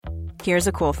Here's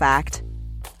a cool fact.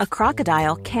 A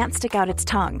crocodile can't stick out its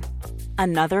tongue.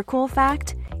 Another cool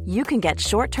fact, you can get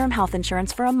short-term health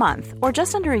insurance for a month or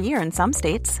just under a year in some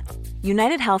states.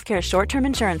 United Healthcare short-term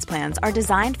insurance plans are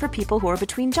designed for people who are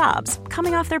between jobs,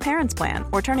 coming off their parents' plan,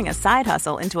 or turning a side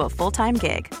hustle into a full-time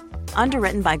gig.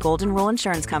 Underwritten by Golden Rule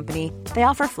Insurance Company, they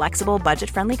offer flexible,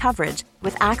 budget-friendly coverage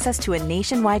with access to a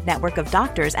nationwide network of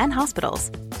doctors and hospitals.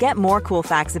 Get more cool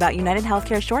facts about United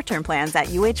Healthcare short-term plans at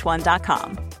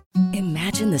uh1.com.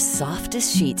 Imagine the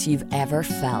softest sheets you've ever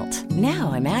felt.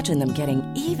 Now imagine them getting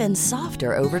even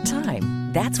softer over time.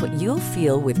 That's what you'll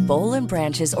feel with Boll &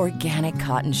 Branch's organic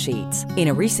cotton sheets. In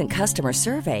a recent customer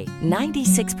survey,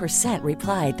 96%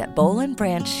 replied that Boll &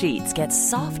 Branch sheets get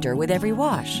softer with every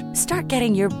wash. Start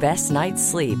getting your best night's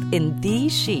sleep in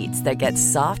these sheets that get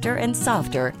softer and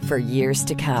softer for years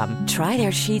to come. Try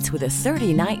their sheets with a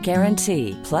 30-night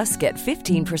guarantee. Plus, get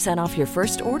 15% off your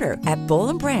first order at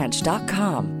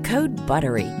bollandbranch.com. Code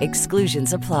BUTTERY.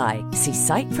 Exclusions apply. See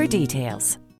site for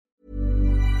details.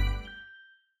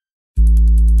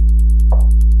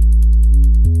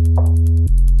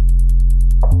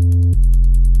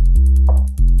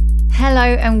 Hello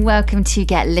and welcome to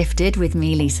Get Lifted with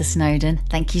me, Lisa Snowdon.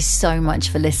 Thank you so much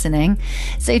for listening.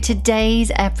 So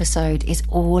today's episode is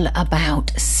all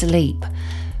about sleep.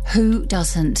 Who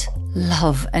doesn't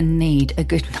love and need a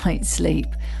good night's sleep?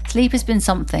 Sleep has been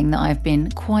something that I've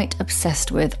been quite obsessed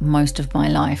with most of my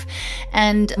life.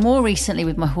 And more recently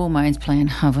with my hormones playing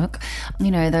havoc,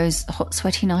 you know, those hot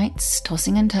sweaty nights,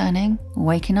 tossing and turning,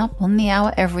 waking up on the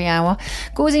hour every hour,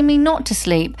 causing me not to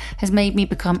sleep has made me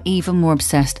become even more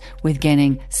obsessed with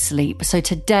getting sleep. So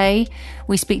today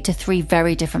we speak to three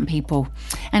very different people.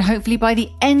 And hopefully by the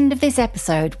end of this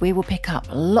episode, we will pick up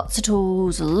lots of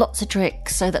tools, lots of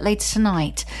tricks, so that later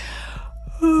tonight,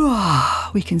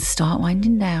 we can start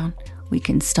winding down, we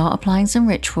can start applying some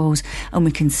rituals, and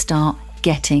we can start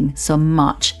getting some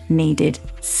much needed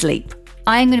sleep.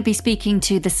 I'm going to be speaking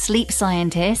to the sleep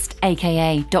scientist,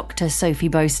 aka Dr. Sophie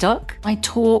Bostock. I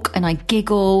talk and I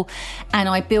giggle and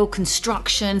I build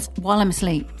constructions while I'm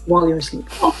asleep. While you're asleep.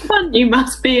 How fun you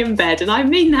must be in bed, and I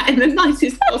mean that in the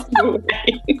nicest possible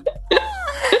way.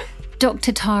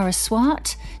 Dr. Tara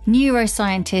Swart,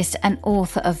 neuroscientist and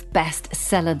author of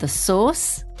bestseller The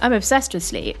Source. I'm obsessed with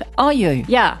sleep. Are you?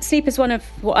 Yeah, sleep is one of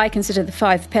what I consider the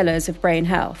 5 pillars of brain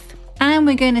health. And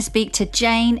we're going to speak to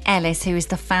Jane Ellis, who is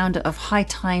the founder of High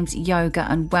Times Yoga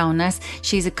and Wellness.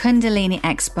 She's a Kundalini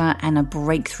expert and a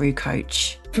breakthrough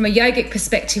coach. From a yogic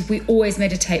perspective, we always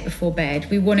meditate before bed.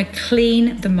 We want to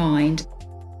clean the mind.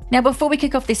 Now, before we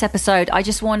kick off this episode, I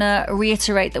just want to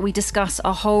reiterate that we discuss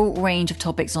a whole range of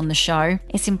topics on the show.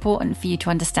 It's important for you to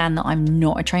understand that I'm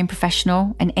not a trained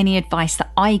professional, and any advice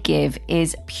that I give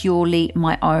is purely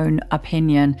my own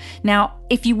opinion. Now,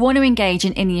 if you want to engage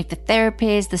in any of the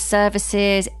therapies, the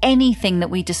services, anything that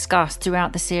we discuss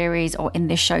throughout the series or in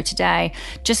this show today,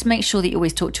 just make sure that you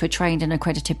always talk to a trained and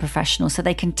accredited professional so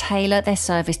they can tailor their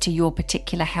service to your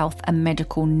particular health and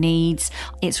medical needs.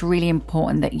 It's really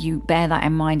important that you bear that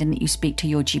in mind and that you speak to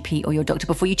your GP or your doctor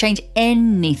before you change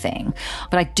anything.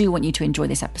 But I do want you to enjoy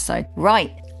this episode.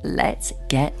 Right, let's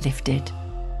get lifted.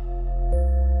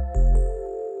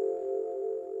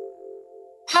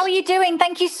 How are you doing?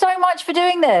 Thank you so much for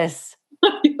doing this.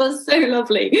 You're so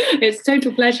lovely. It's a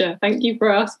total pleasure. Thank you for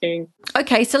asking.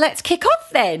 Okay, so let's kick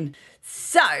off then.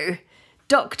 So,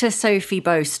 Dr. Sophie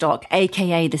Bostock,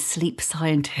 aka the sleep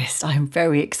scientist, I'm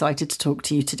very excited to talk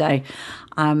to you today.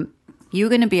 You're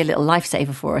going to be a little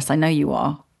lifesaver for us. I know you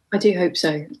are. I do hope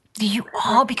so. You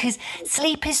are, because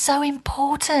sleep is so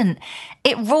important.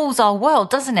 It rules our world,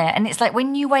 doesn't it? And it's like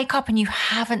when you wake up and you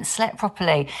haven't slept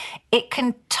properly, it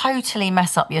can totally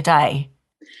mess up your day.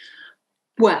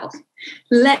 Well,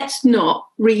 let's not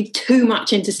read too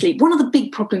much into sleep. One of the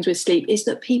big problems with sleep is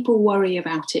that people worry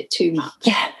about it too much.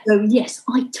 Yeah. So yes,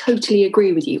 I totally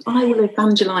agree with you. I will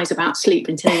evangelise about sleep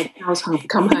until the cows have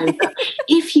come home. But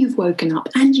if you've woken up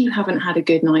and you haven't had a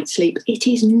good night's sleep, it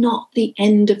is not the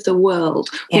end of the world.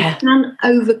 Yeah. We can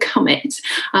overcome it,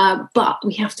 but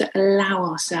we have to allow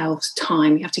ourselves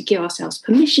time. We have to give ourselves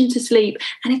permission to sleep.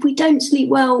 And if we don't sleep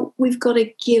well, we've got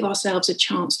to give ourselves a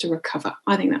chance to recover.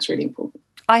 I think that's really important.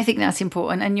 I think that's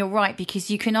important, and you're right, because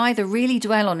you can either really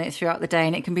dwell on it throughout the day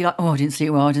and it can be like, oh, I didn't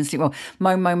sleep well,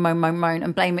 moan,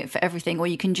 and blame it for everything, or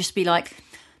you can just be like,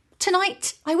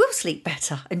 tonight I will sleep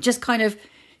better, and just kind of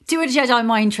do a Jedi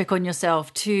mind trick on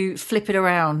yourself to flip it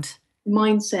around.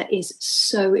 Mindset is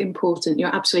so important.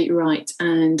 You're absolutely right.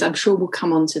 And I'm sure we'll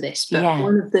come on to this, but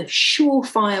one of the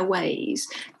surefire ways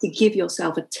to give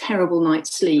yourself a terrible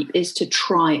night's sleep is to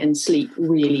try and sleep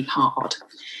really hard.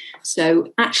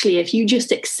 So actually, if you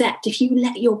just accept, if you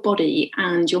let your body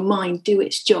and your mind do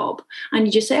its job, and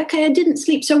you just say, okay, I didn't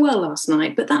sleep so well last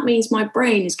night, but that means my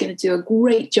brain is going to do a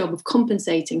great job of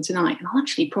compensating tonight, and I'll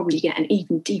actually probably get an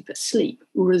even deeper sleep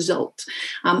result.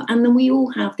 And then we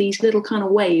all have these little kind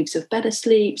of waves of better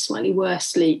sleep, slightly worse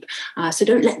sleep. So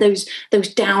don't let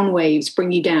those down waves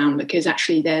bring you down, because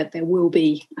actually there will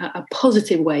be a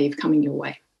positive wave coming your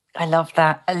way. I love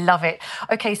that. I love it.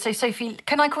 Okay, so Sophie,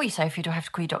 can I call you Sophie? Do I have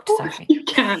to call you Dr. Sophie? You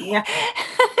can, yeah.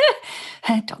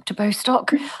 Dr.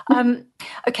 Bostock.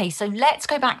 Okay, so let's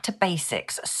go back to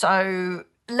basics. So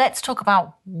let's talk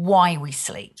about why we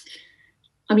sleep.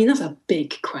 I mean, that's a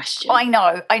big question. I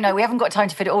know. We haven't got time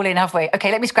to fit it all in, have we? Okay,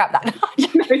 let me scrap that.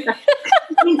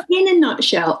 In a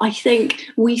nutshell, I think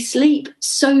we sleep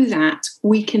so that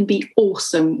we can be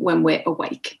awesome when we're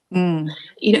awake.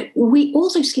 We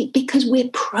also sleep because we're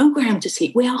programmed to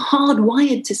sleep. We are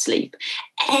hardwired to sleep.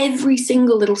 Every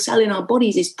single little cell in our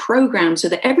bodies is programmed so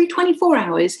that every 24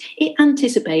 hours, it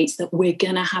anticipates that we're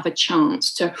going to have a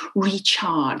chance to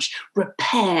recharge,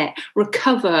 repair,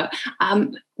 recover.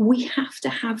 We have to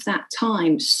have that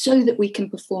time so that we can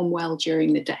perform well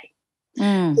during the day.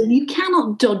 So you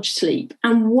cannot dodge sleep.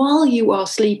 And while you are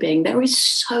sleeping, there is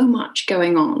so much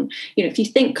going on. If you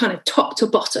think kind of top to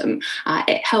bottom,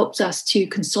 it helps us to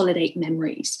consolidate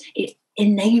memories. It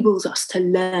enables us to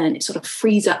learn. It sort of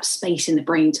frees up space in the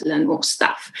brain to learn more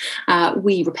stuff.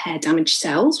 We repair damaged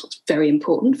cells, what's very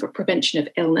important for prevention of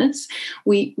illness.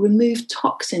 We remove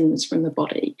toxins from the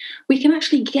body. We can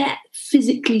actually get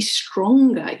physically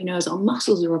stronger, as our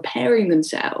muscles are repairing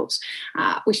themselves.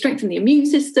 We strengthen the immune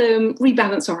system,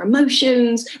 rebalance our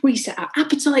emotions, reset our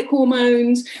appetite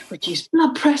hormones, reduce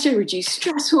blood pressure, reduce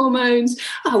stress hormones.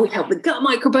 We help the gut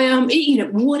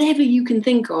microbiome. Whatever you can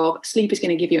think of, sleep is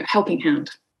going to give you a helping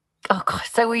hand. Oh, God.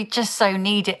 So we just so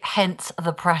need it, hence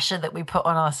the pressure that we put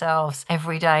on ourselves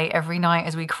every day, every night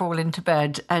as we crawl into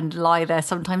bed and lie there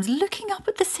sometimes looking up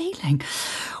at the ceiling.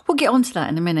 We'll get onto that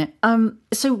in a minute.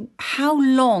 So how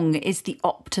long is the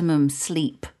optimum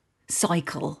sleep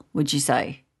cycle, would you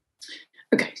say?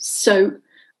 Okay, so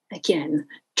again,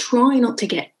 try not to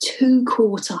get too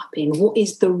caught up in what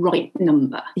is the right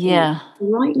number. Yeah. The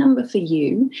right number for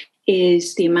you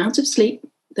is the amount of sleep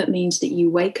that means that you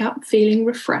wake up feeling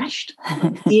refreshed,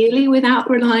 ideally without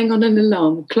relying on an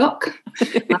alarm clock.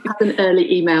 I had an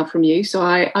early email from you, so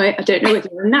I don't know whether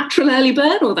you're a natural early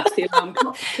bird or that's the alarm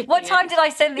clock. What time did I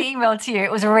send the email to you?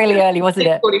 It was really early, wasn't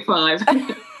it?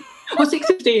 6:45. Or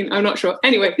 6:15, I'm not sure.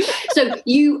 Anyway, so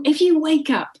if you wake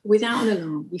up without an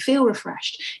alarm, you feel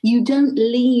refreshed, you don't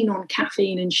lean on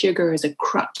caffeine and sugar as a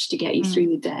crutch to get you through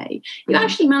the day. You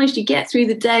actually manage to get through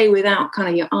the day without kind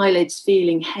of your eyelids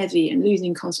feeling heavy and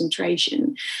losing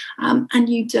concentration. And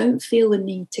you don't feel the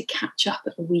need to catch up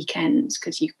at the weekends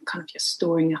because you're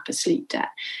storing up a sleep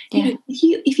debt. Yeah.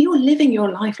 If you're living your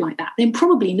life like that, then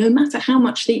probably no matter how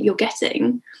much sleep you're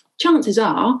getting, chances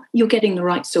are you're getting the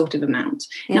right sort of amount.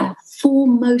 Yeah. Now, for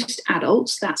most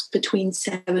adults, that's between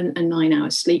 7 and 9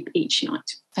 hours sleep each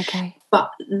night. Okay.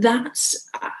 But that's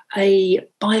a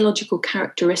biological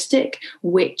characteristic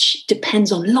which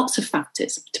depends on lots of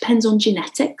factors. It depends on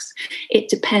genetics. It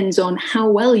depends on how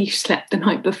well you slept the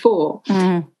night before.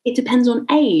 It depends on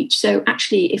age. So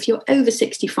actually, if you're over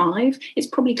 65, it's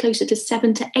probably closer to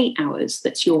 7 to 8 hours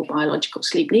that's your biological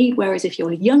sleep need. Whereas if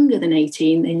you're younger than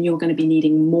 18, then you're going to be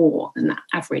needing more than that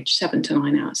average 7 to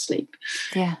 9 hours sleep.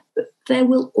 Yeah. But there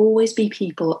will always be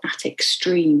people at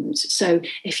extremes. So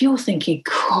if you're thinking,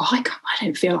 I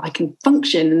don't feel I can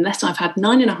function unless I've had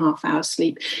 9.5 hours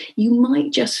sleep, you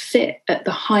might just fit at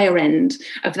the higher end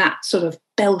of that sort of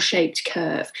bell-shaped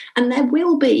curve. And there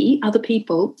will be other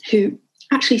people who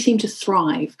actually seem to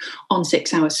thrive on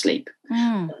 6 hours sleep.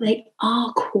 They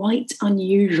are quite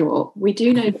unusual. We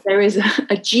do know that there is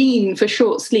a gene for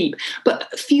short sleep,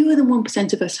 but fewer than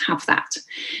 1% of us have that.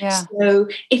 Yeah. So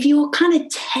if you're kind of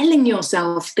telling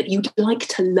yourself that you'd like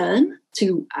to learn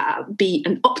to be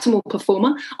an optimal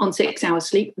performer on 6 hours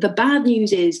sleep, the bad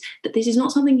news is that this is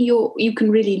not something you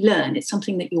can really learn. It's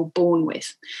something that you're born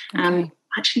with. Okay.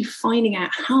 Actually finding out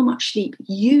how much sleep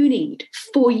you need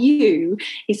for you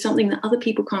is something that other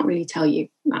people can't really tell you.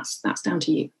 That's down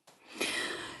to you.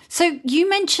 So you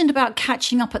mentioned about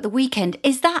catching up at the weekend.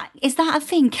 Is that a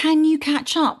thing? Can you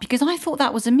catch up? Because I thought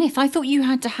that was a myth. I thought you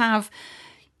had to have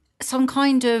some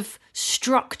kind of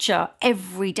structure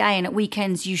every day, and at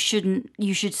weekends you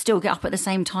should still get up at the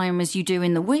same time as you do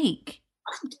in the week.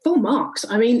 Full marks.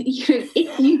 I mean,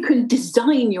 if you can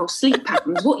design your sleep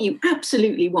patterns, what you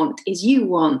absolutely want is you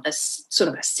want a sort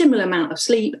of a similar amount of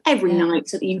sleep every night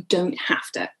so that you don't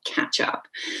have to catch up.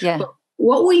 Yeah. But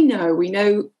what we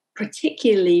know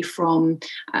particularly from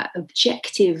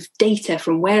objective data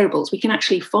from wearables, we can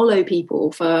actually follow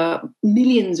people for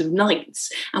millions of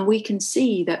nights, and we can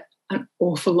see that an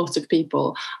awful lot of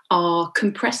people are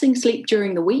compressing sleep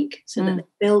during the week so that they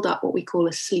build up what we call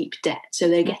a sleep debt. So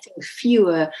they're getting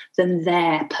fewer than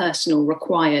their personal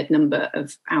required number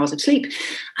of hours of sleep.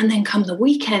 And then come the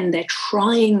weekend, they're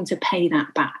trying to pay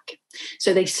that back.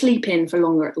 So they sleep in for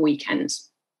longer at the weekends.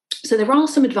 So there are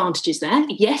some advantages there.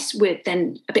 Yes, we're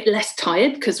then a bit less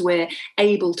tired because we're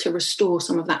able to restore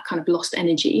some of that kind of lost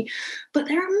energy. But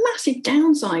there are massive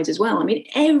downsides as well. I mean,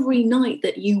 every night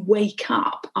that you wake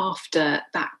up after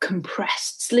that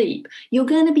compressed sleep, you're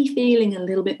going to be feeling a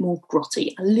little bit more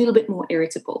grotty, a little bit more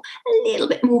irritable, a little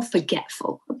bit more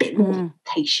forgetful, a bit more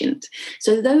impatient.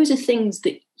 So those are things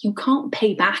that you can't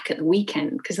pay back at the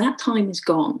weekend because that time is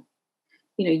gone.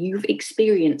 You know, you've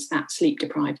experienced that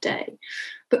sleep-deprived day.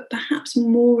 But perhaps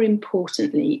more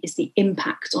importantly is the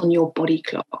impact on your body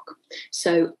clock.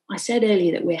 So I said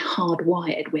earlier that we're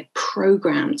hardwired, we're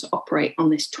programmed to operate on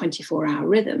this 24-hour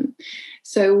rhythm.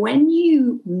 So when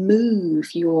you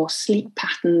move your sleep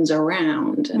patterns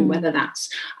around, and whether that's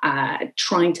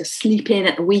trying to sleep in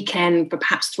at the weekend for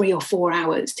perhaps 3 or 4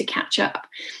 hours to catch up,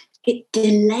 it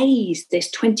delays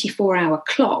this 24-hour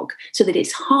clock so that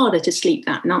it's harder to sleep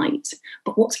that night.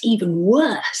 But what's even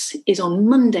worse is on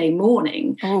Monday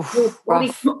morning, your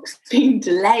body clock's been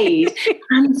delayed.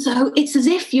 And so it's as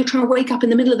if you're trying to wake up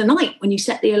in the middle of the night when you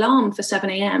set the alarm for 7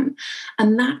 a.m.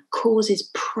 And that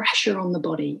causes pressure on the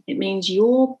body. It means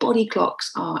your body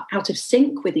clocks are out of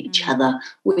sync with each other,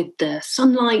 with the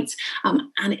sunlight, and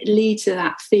it leads to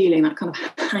that feeling, that kind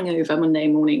of hangover Monday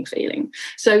morning feeling.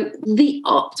 So the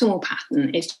optimal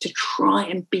pattern is to try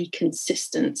and be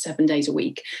consistent 7 days a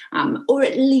week, or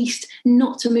at least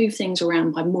not to move things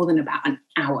around by more than about an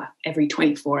hour every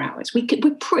 24 hours. We're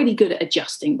pretty good at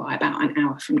adjusting by about an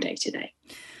hour from day to day.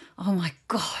 Oh my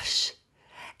gosh,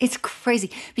 it's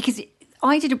crazy because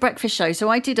I did a breakfast show. So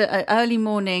I did an early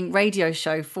morning radio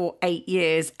show for 8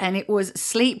 years, and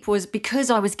sleep was because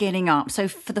I was getting up. So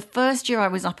for the first year I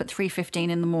was up at 3:15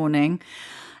 in the morning,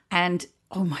 and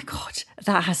oh my God,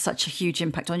 that has such a huge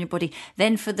impact on your body.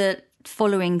 Then for the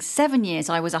following 7 years,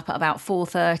 I was up at about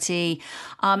 4:30,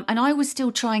 and I was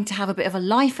still trying to have a bit of a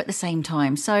life at the same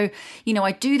time. So, you know,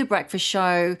 I do the breakfast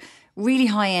show, really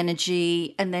high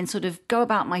energy, and then sort of go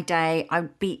about my day.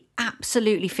 I'd be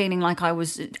absolutely feeling like I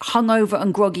was hungover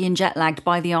and groggy and jet lagged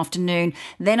by the afternoon.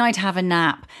 Then I'd have a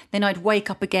nap. Then I'd wake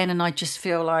up again and I'd just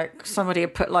feel like somebody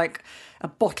had put like a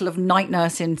bottle of Night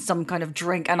Nurse in some kind of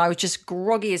drink, and I was just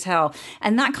groggy as hell.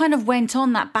 And that kind of went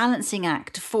on, that balancing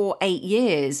act, for 8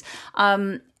 years.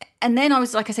 And then I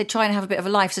was, like I said, trying to have a bit of a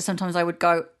life. So sometimes I would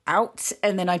go out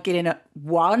and then I'd get in at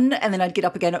 1 and then I'd get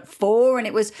up again at 4. And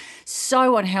it was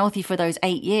so unhealthy for those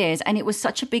 8 years. And it was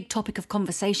such a big topic of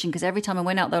conversation because every time I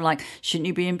went out, they were like, shouldn't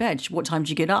you be in bed? What time do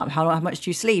you get up? How much do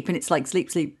you sleep? And it's like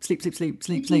sleep. Did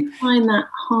you find that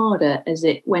harder as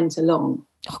it went along?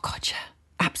 Oh, God, yeah.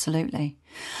 Absolutely.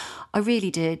 I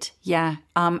really did. Yeah.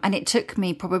 And it took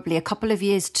me probably a couple of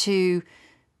years to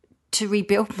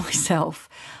rebuild myself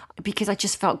because I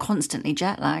just felt constantly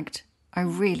jet lagged. I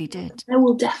really did. There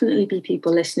will definitely be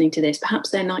people listening to this.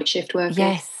 Perhaps they're night shift workers.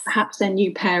 Yes. Perhaps they're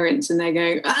new parents and they're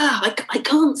going, I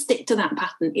can't stick to that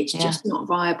pattern. It's just not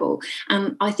viable.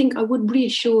 And I think I would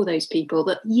reassure those people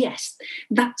that, yes,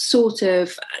 that sort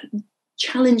of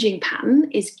challenging pattern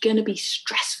is going to be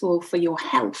stressful for your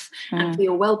health and for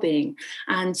your well-being.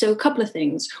 And so a couple of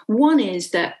things. One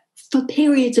is that for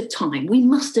periods of time, we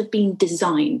must have been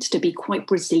designed to be quite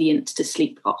resilient to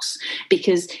sleep loss,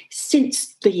 because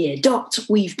since the year dot,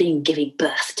 we've been giving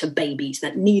birth to babies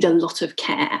that need a lot of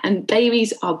care, and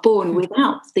babies are born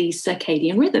without these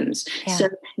circadian rhythms. Yeah. So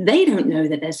they don't know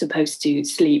that they're supposed to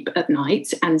sleep at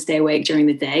night and stay awake during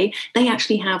the day. They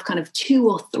actually have kind of 2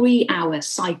 or 3 hour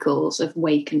cycles of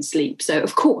wake and sleep. So,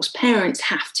 of course, parents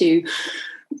have to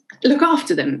look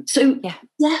after them. So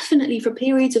definitely for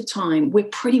periods of time, we're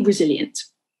pretty resilient.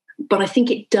 But I think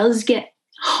it does get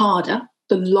harder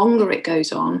the longer it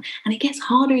goes on, and it gets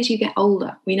harder as you get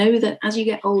older. We know that as you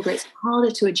get older, it's harder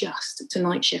to adjust to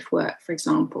night shift work, for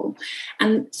example.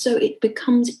 And so it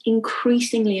becomes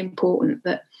increasingly important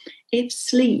that if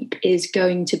sleep is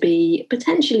going to be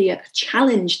potentially a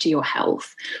challenge to your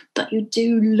health, that you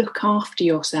do look after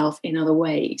yourself in other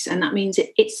ways. And that means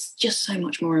it's just so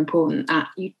much more important that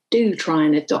you do try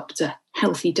and adopt a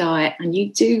healthy diet, and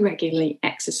you do regularly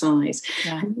exercise,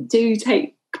 and you do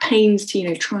take pains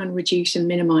to try and reduce and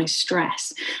minimize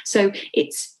stress. So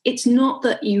it's not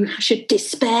that you should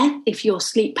despair if your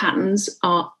sleep patterns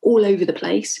are all over the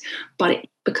place, but it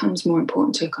becomes more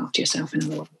important to look after yourself in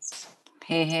other ways.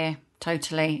 Here.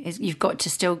 Totally. You've got to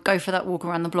still go for that walk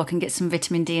around the block and get some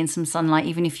vitamin D and some sunlight,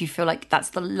 even if you feel like that's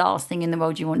the last thing in the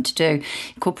world you want to do.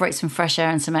 Incorporate some fresh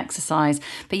air and some exercise.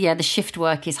 But yeah, the shift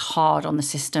work is hard on the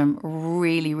system,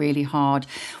 really, really hard.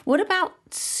 What about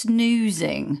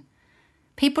snoozing?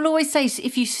 People always say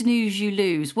if you snooze, you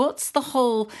lose. What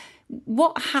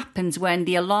happens when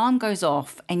the alarm goes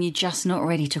off and you're just not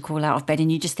ready to crawl out of bed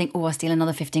and you just think, I still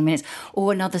another 15 minutes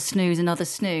or another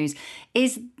snooze.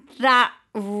 Is that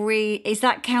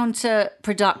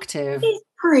counterproductive?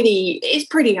 It's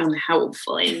pretty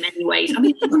unhelpful in many ways. I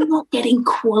mean, we're not getting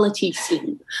quality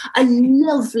sleep. A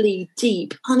lovely,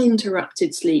 deep,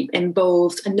 uninterrupted sleep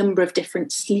involves a number of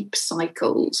different sleep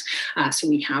cycles. So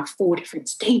we have 4 different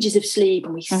stages of sleep,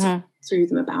 and we cycle through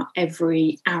them about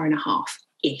every hour and a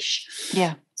half-ish.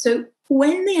 Yeah. So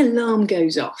when the alarm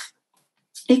goes off,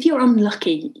 if you're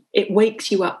unlucky, it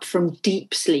wakes you up from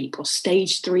deep sleep or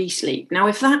stage 3 sleep. Now,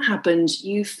 if that happens,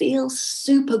 you feel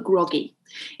super groggy.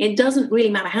 It doesn't really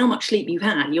matter how much sleep you've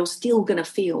had, you're still going to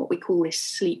feel what we call this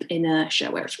sleep inertia,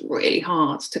 where it's really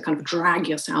hard to kind of drag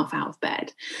yourself out of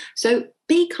bed. So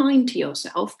be kind to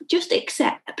yourself. Just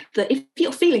accept that if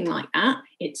you're feeling like that,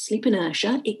 it's sleep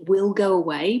inertia. It will go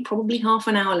away. Probably half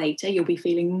an hour later, you'll be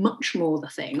feeling much more the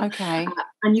thing. Okay.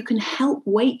 And you can help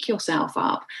wake yourself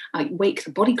up, wake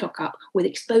the body clock up with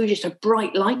exposure to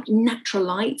bright light, natural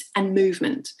light, and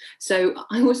movement. So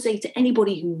I always say to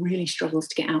anybody who really struggles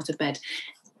to get out of bed,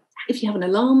 if you have an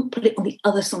alarm, put it on the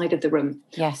other side of the room.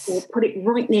 Yes. Or put it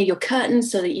right near your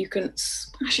curtains so that you can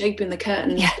smash open the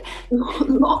curtains. Yeah.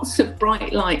 Lots of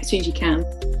bright light as soon as you can.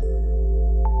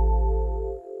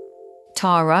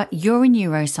 Tara, you're a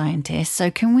neuroscientist, so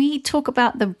can we talk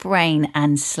about the brain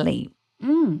and sleep?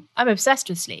 I'm obsessed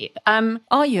with sleep.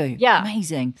 Are you? Yeah.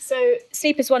 Amazing. So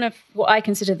sleep is one of what I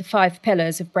consider the 5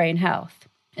 pillars of brain health.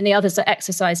 And the others are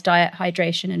exercise, diet,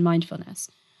 hydration, and mindfulness.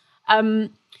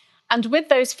 And with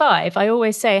those 5, I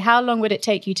always say, how long would it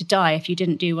take you to die if you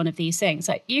didn't do one of these things?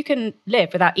 Like, you can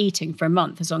live without eating for a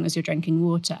month as long as you're drinking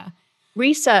water.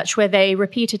 Research where they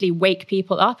repeatedly wake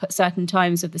people up at certain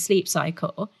times of the sleep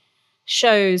cycle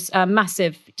shows a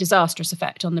massive disastrous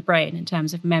effect on the brain in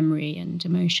terms of memory and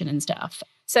emotion and stuff.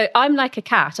 So I'm like a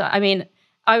cat. I mean,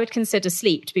 I would consider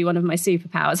sleep to be one of my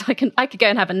superpowers. I could go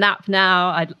and have a nap now.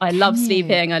 I love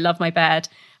sleeping. I love my bed.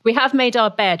 We have made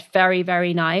our bed very,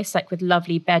 very nice, like with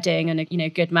lovely bedding and a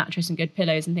good mattress and good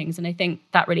pillows and things. And I think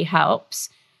that really helps.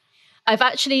 I've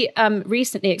actually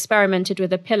recently experimented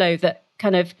with a pillow that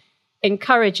kind of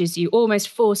encourages you, almost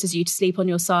forces you to sleep on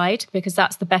your side, because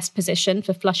that's the best position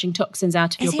for flushing toxins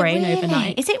out of your brain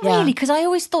overnight. Is it really? Because I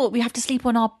always thought we have to sleep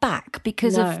on our back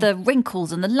because of the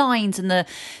wrinkles and the lines and the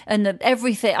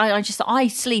everything. I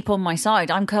sleep on my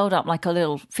side. I'm curled up like a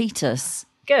little fetus.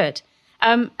 Good.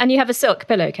 And you have a silk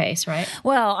pillowcase, right?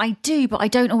 Well, I do, but I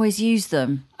don't always use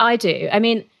them. I do. I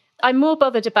mean, I'm more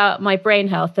bothered about my brain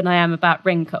health than I am about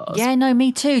wrinkles. Yeah, no,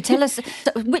 me too. Tell us,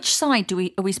 which side are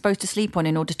we supposed to sleep on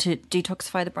in order to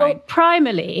detoxify the brain? Well,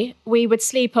 primarily, we would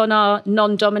sleep on our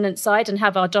non-dominant side and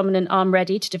have our dominant arm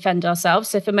ready to defend ourselves.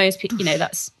 So for most people,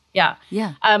 that's, yeah.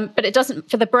 Yeah. But it doesn't,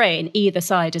 for the brain, either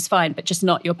side is fine, but just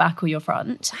not your back or your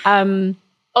front.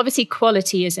 Obviously,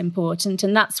 quality is important.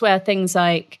 And that's where things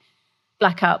like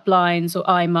blackout blinds or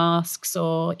eye masks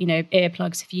or,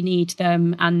 earplugs if you need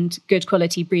them, and good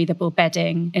quality breathable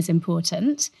bedding is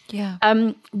important. Yeah.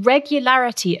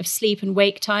 Regularity of sleep and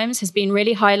wake times has been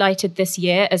really highlighted this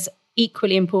year as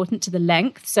equally important to the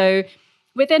length. So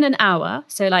within an hour,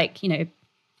 so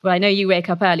I know you wake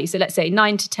up early, so let's say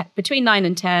 9 to 10, between 9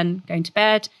 and 10 going to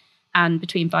bed, and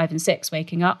between 5 and 6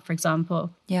 waking up, for example.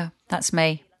 Yeah, that's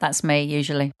me. That's me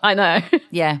usually. I know.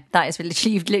 Yeah, that is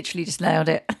literally, you've literally just nailed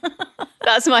it.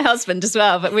 That's my husband as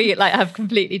well, but we have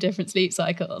completely different sleep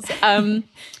cycles. I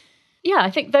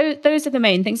think those are the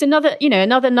main things.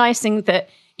 Another nice thing that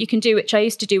you can do, which I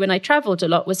used to do when I traveled a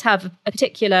lot, was have a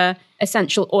particular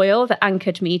essential oil that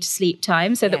anchored me to sleep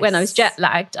time, so that when I was jet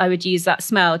lagged, I would use that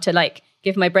smell to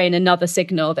give my brain another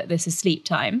signal that this is sleep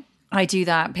time. I do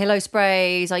that. Pillow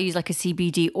sprays. I use a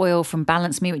CBD oil from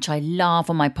Balance Me, which I love,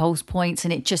 on my pulse points,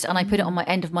 and I put it on my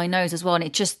end of my nose as well, and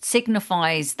it just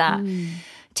signifies that.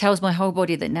 Tells my whole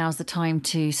body that now's the time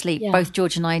to sleep. Yeah. Both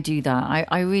George and I do that.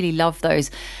 I really love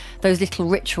those little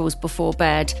rituals before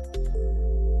bed.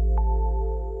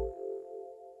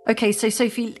 Okay, so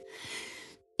Sophie,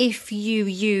 if you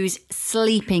use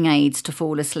sleeping aids to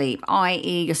fall asleep,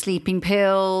 i.e. your sleeping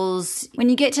pills, when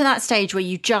you get to that stage where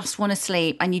you just want to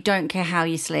sleep and you don't care how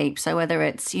you sleep, so whether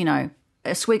it's,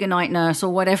 a swig of night nurse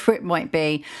or whatever it might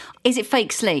be, is it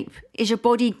fake sleep? Is your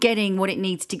body getting what it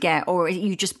needs to get, or are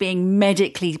you just being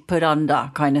medically put under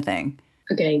kind of thing?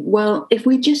 Okay, well, if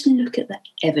we just look at the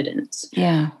evidence,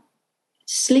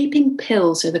 sleeping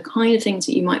pills are the kind of things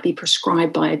that you might be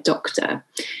prescribed by a doctor.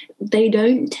 They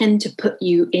don't tend to put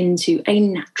you into a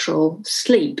natural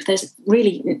sleep. There's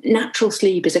really, natural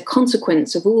sleep is a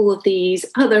consequence of all of these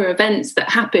other events that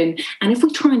happen. And if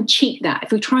we try and cheat that,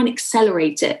 if we try and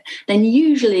accelerate it, then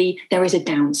usually there is a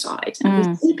downside. And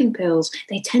with sleeping pills,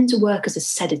 they tend to work as a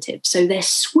sedative. So they're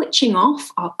switching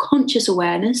off our conscious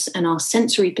awareness and our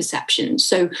sensory perception.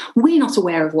 So we're not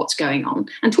aware of what's going on.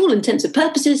 And to all intents and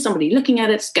purposes, somebody looking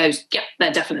at us goes, yeah,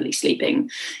 they're definitely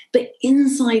sleeping. But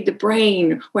inside the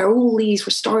brain, where all these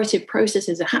restorative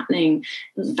processes are happening,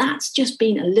 that's just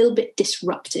been a little bit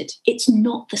disrupted. It's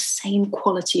not the same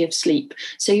quality of sleep.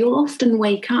 So you'll often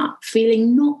wake up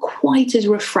feeling not quite as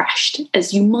refreshed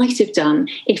as you might have done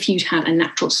if you'd had a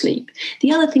natural sleep.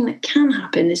 The other thing that can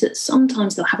happen is that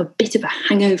sometimes they'll have a bit of a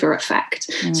hangover effect.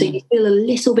 So you feel a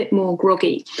little bit more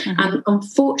groggy. And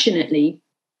unfortunately,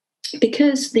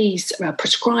 because these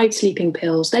prescribed sleeping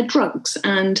pills, they're drugs,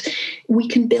 and we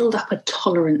can build up a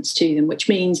tolerance to them, which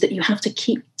means that you have to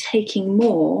keep taking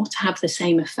more to have the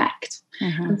same effect.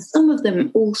 And some of them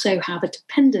also have a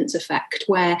dependence effect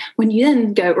where when you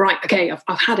then go, right, okay,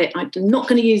 I've had it, I'm not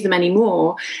going to use them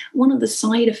anymore. One of the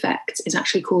side effects is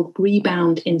actually called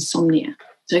rebound insomnia.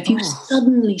 So if you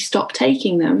suddenly stop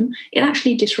taking them, it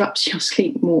actually disrupts your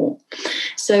sleep more.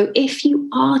 So if you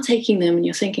are taking them and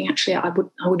you're thinking, actually, I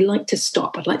would like to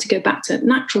stop, I'd like to go back to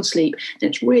natural sleep, then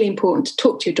it's really important to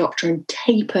talk to your doctor and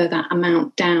taper that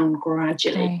amount down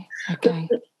gradually. Okay.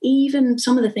 But even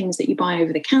some of the things that you buy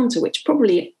over the counter, which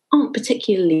probably aren't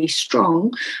particularly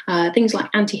strong, things like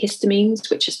antihistamines,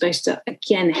 which are supposed to,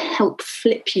 again, help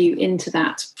flip you into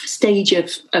that stage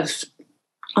of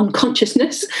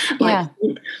unconsciousness,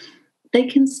 they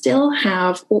can still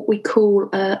have what we call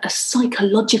a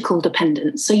psychological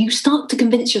dependence. So you start to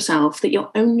convince yourself that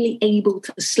you're only able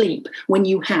to sleep when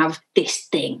you have this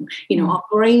thing. You know, our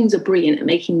brains are brilliant at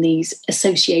making these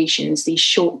associations, these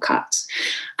shortcuts.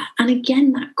 And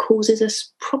again, that causes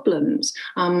us problems.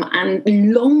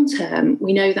 And long term,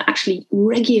 we know that actually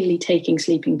regularly taking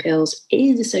sleeping pills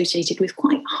is associated with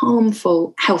quite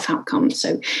harmful health outcomes.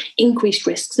 So increased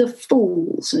risks of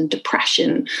falls and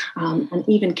depression and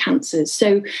even cancers.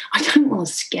 So I don't want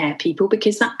to scare people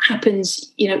because that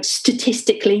happens, you know,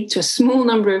 statistically to a small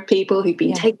number of people who've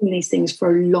been taking these things for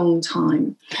a long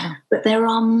time. But there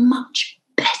are much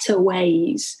better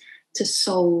ways to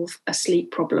solve a sleep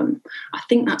problem. I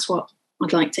think that's what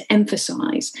I'd like to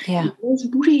emphasize. There's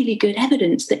really good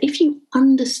evidence that if you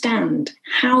understand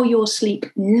how your sleep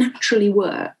naturally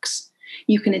works,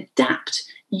 you can adapt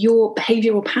your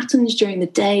behavioral patterns during the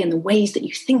day and the ways that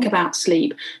you think about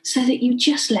sleep so that you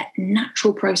just let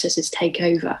natural processes take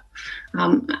over.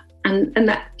 And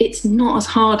that it's not as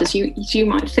hard as you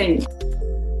might think.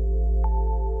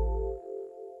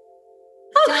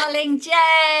 Darling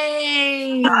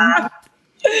Jane!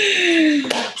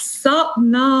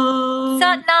 Satnam!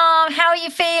 Satnam, how are you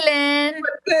feeling?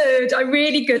 Good, I'm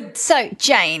really good. So,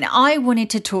 Jane, I wanted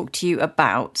to talk to you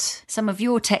about some of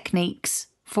your techniques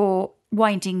for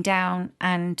winding down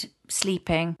and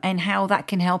sleeping and how that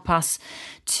can help us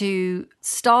to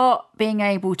start being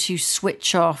able to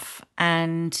switch off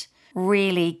and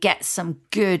really get some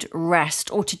good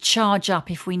rest, or to charge up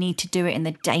if we need to do it in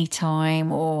the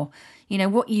daytime, or, you know,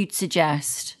 what you'd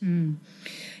suggest.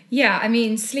 Yeah, I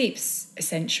mean, sleep's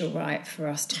essential, right, for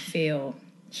us to feel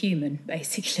human,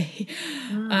 basically.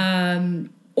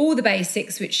 All the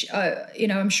basics, which, you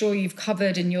know, I'm sure you've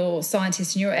covered, and your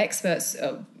scientists and your experts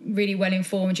are really well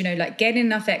informed, you know, like getting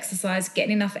enough exercise,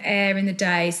 getting enough air in the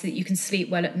day so that you can sleep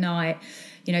well at night,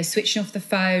 you know, switching off the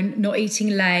phone, not eating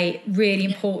late, really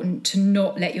important to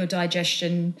not let your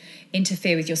digestion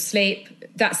interfere with your sleep.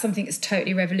 That's something that's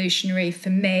totally revolutionary for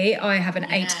me. I have an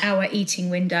 8-hour eating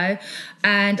window,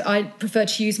 and I prefer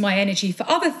to use my energy for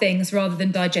other things rather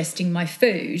than digesting my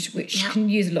food, which can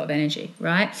use a lot of energy,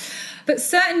 right? But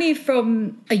certainly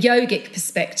from a yogic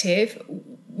perspective,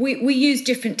 we use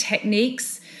different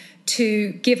techniques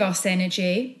to give us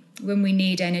energy when we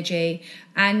need energy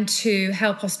and to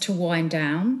help us to wind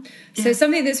down. So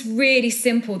something that's really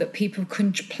simple that people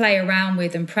can play around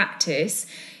with and practice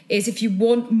is, if you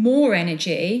want more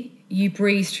energy, you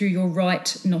breathe through your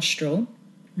right nostril.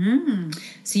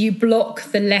 So you block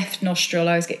the left nostril.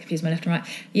 I always get confused my left and right.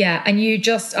 Yeah, and you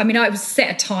just, I would set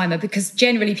a timer, because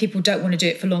generally people don't want to do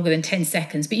it for longer than 10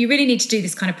 seconds, but you really need to do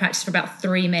this kind of practice for about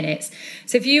 3 minutes.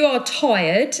 So if you are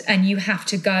tired and you have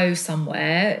to go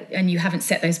somewhere and you haven't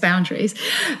set those boundaries,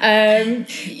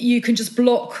 you can just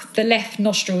block the left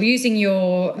nostril using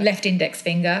your left index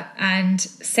finger and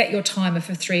set your timer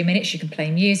for 3 minutes. You can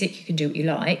play music, you can do what you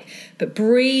like, but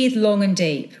breathe long and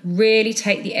deep. Really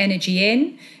take the energy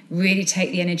in, really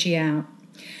take the energy out.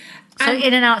 So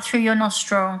in and out through your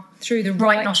nostril? Through the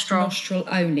right nostril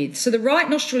only. So the right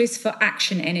nostril is for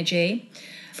action energy,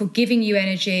 for giving you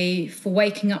energy, for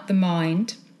waking up the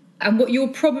mind. And what you'll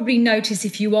probably notice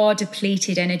if you are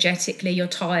depleted energetically, you're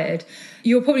tired,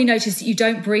 you'll probably notice that you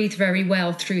don't breathe very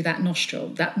well through that nostril.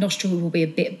 That nostril will be a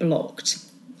bit blocked.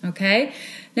 Okay?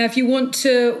 Now, if you want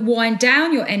to wind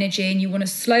down your energy and you want to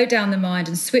slow down the mind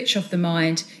and switch off the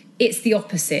mind, it's the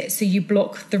opposite. So you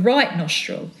block the right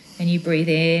nostril and you breathe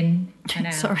in and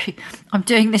out. Sorry, I'm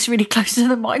doing this really close to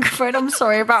the microphone. I'm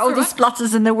sorry about all the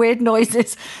splutters and the weird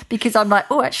noises, because I'm like,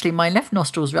 oh, actually, my left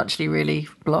nostril's actually really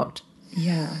blocked.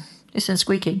 Yeah. Listen,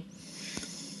 squeaking.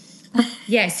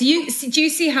 Yeah, so do you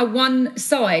see how one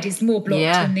side is more blocked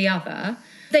than the other?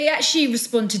 They actually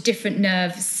respond to different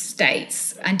nerve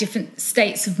states and different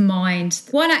states of mind.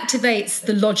 One activates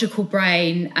the logical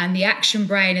brain and the action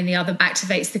brain, and the other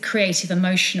activates the creative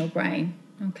emotional brain.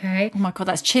 Okay. Oh my God,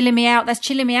 that's chilling me out. That's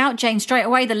chilling me out, Jane, straight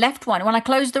away. The left one. When I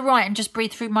close the right and just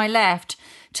breathe through my left,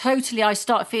 totally I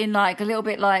start feeling like a little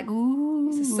bit like, ooh,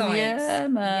 it's a science. Yeah,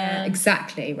 man. Yeah,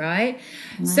 exactly, right?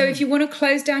 So if you want to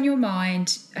close down your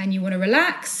mind and you want to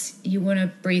relax, you want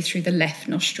to breathe through the left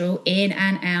nostril, in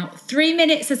and out. 3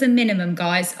 minutes as a minimum,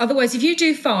 guys. Otherwise, if you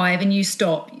do 5 and you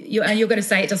stop, and you're going to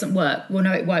say it doesn't work. Well,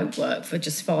 no, it won't work for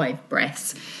just 5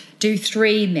 breaths. Do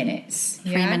 3 minutes.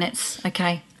 3 minutes,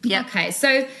 okay. Yeah. Okay,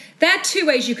 so there are 2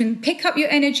 ways you can pick up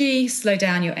your energy, slow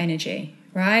down your energy,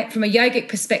 right? From a yogic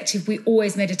perspective, we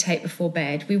always meditate before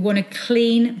bed. We want to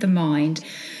clean the mind.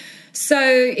 So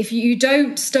if you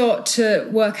don't start to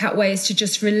work out ways to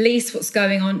just release what's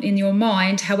going on in your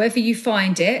mind, however you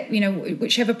find it,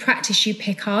 whichever practice you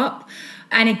pick up,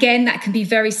 and again, that can be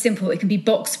very simple. It can be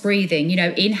box breathing,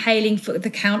 inhaling for the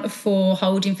count of 4,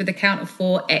 holding for the count of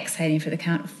 4, exhaling for the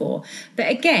count of 4. But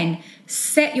again,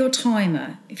 set your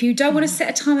timer. If you don't want to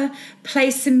set a timer,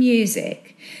 play some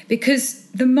music, because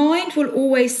the mind will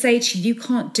always say to you, you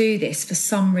can't do this for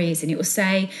some reason. It will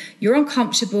say, you're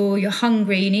uncomfortable, you're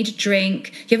hungry, you need a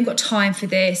drink, you haven't got time for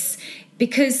this,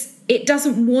 because it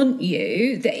doesn't want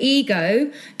you, the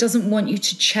ego doesn't want you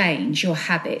to change your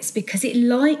habits, because it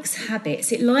likes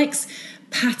habits, it likes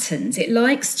patterns, it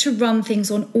likes to run things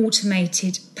on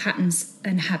automated patterns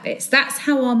and habits. That's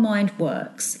how our mind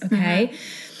works, okay? Mm-hmm.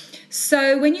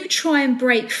 So when you try and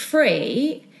break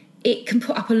free, it can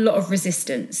put up a lot of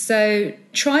resistance. So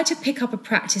try to pick up a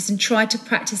practice and try to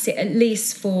practice it at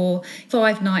least for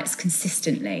 5 nights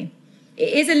consistently. It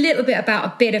is a little bit about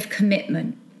a bit of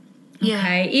commitment.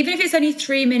 Okay, even if it's only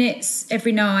 3 minutes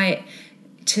every night,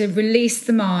 to release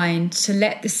the mind, to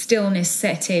let the stillness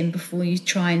set in before you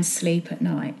try and sleep at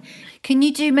night. Can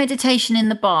you do meditation in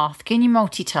the bath? Can you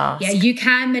multitask? Yeah, you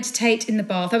can meditate in the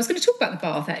bath. I was going to talk about the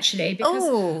bath, actually, because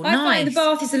I find the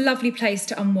bath is a lovely place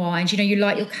to unwind. You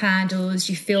light your candles,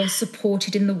 you feel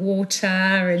supported in the water,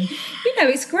 and,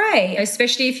 it's great,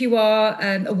 especially if you are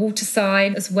a water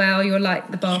sign as well, you're like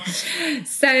the bath.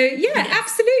 So,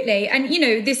 absolutely. And,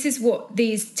 this is what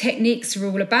these techniques are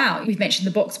all about. We've mentioned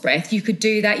the box breath. You could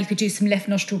do that. You could do some left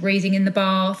nostril breathing in the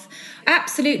bath.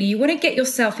 Absolutely. You want to get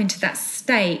yourself into that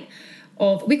state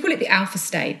of, we call it the alpha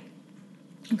state,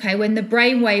 okay, when the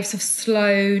brain waves have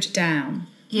slowed down.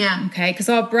 Yeah. Okay, because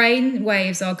our brain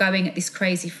waves are going at this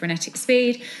crazy frenetic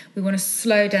speed. We want to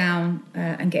slow down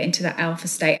and get into that alpha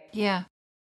state. Yeah.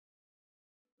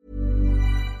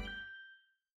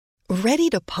 Ready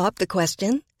to pop the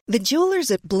question? The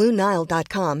jewelers at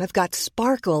BlueNile.com have got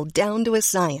sparkle down to a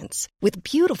science with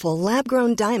beautiful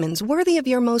lab-grown diamonds worthy of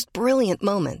your most brilliant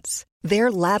moments.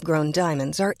 Their lab-grown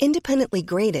diamonds are independently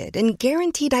graded and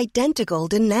guaranteed identical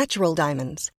to natural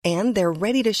diamonds, and they're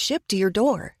ready to ship to your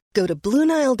door. Go to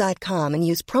BlueNile.com and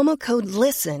use promo code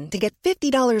LISTEN to get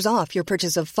 $50 off your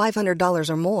purchase of $500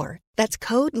 or more. That's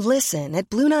code LISTEN at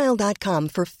BlueNile.com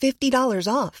for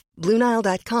 $50 off.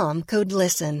 BlueNile.com, code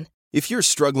LISTEN. If you're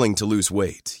struggling to lose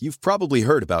weight, you've probably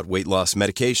heard about weight loss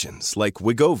medications like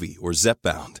Wegovy or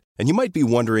Zepbound, and you might be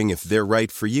wondering if they're right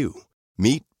for you.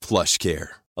 Meet PlushCare,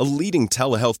 a leading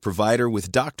telehealth provider with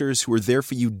doctors who are there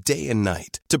for you day and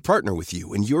night to partner with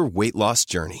you in your weight loss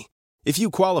journey. If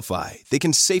you qualify, they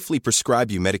can safely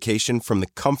prescribe you medication from the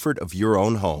comfort of your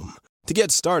own home. To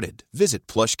get started, visit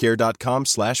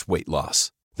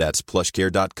plushcare.com/weight-loss. That's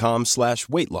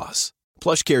plushcare.com/weight-loss.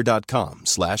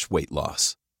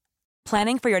 plushcare.com/weight-loss.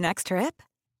 Planning for your next trip?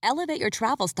 Elevate your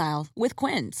travel style with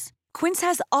Quince. Quince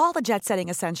has all the jet-setting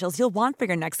essentials you'll want for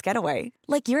your next getaway,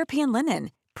 like European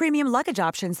linen, premium luggage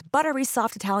options, buttery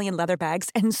soft Italian leather bags,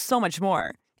 and so much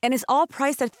more. And is all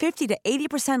priced at 50 to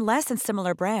 80% less than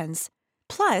similar brands.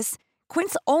 Plus,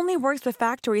 Quince only works with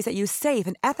factories that use safe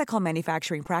and ethical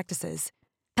manufacturing practices.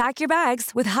 Pack your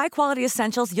bags with high-quality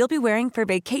essentials you'll be wearing for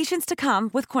vacations to come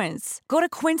with Quince. Go to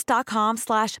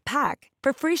quince.com/pack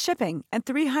for free shipping and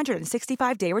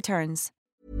 365-day returns.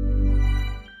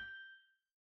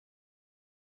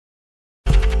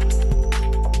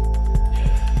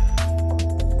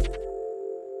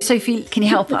 Sophie, can you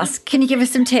help us? Can you give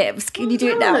us some tips? Can you do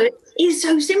it now? It's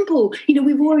so simple.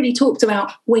 We've already talked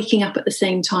about waking up at the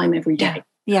same time every day.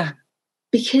 Yeah.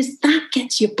 Because that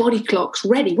gets your body clocks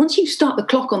ready. Once you start the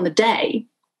clock on the day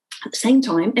at the same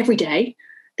time every day,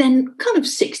 then kind of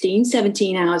 16,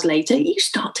 17 hours later, you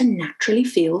start to naturally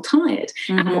feel tired.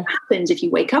 Mm-hmm. And what happens if you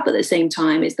wake up at the same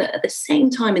time is that at the same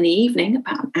time in the evening,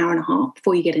 about an hour and a half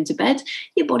before you get into bed,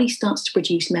 your body starts to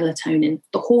produce melatonin,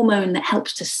 the hormone that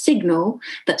helps to signal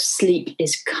that sleep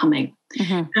is coming.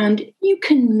 Mm-hmm. And you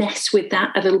can mess with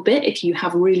that a little bit if you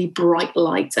have really bright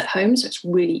lights at home. So it's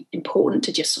really important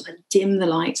to just sort of dim the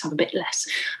lights, have a bit less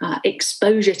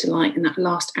exposure to light in that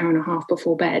last hour and a half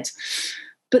before bed.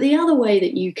 But the other way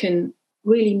that you can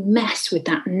really mess with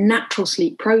that natural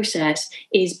sleep process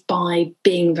is by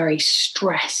being very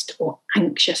stressed or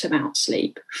anxious about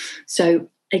sleep. So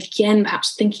again,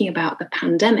 perhaps thinking about the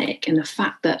pandemic and the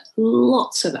fact that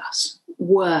lots of us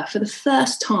were, for the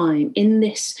first time in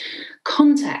this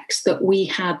context that we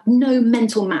had no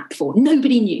mental map for.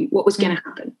 Nobody knew what was going to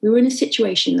happen. We were in a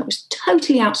situation that was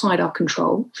totally outside our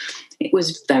control. It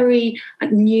was very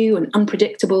new and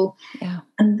unpredictable. Yeah.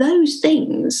 And those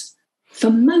things, for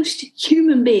most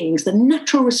human beings, the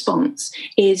natural response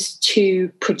is to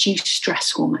produce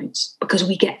stress hormones because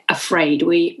we get afraid.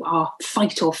 Our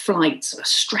fight or flight sort of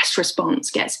stress response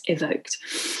gets evoked.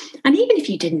 And even if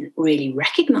you didn't really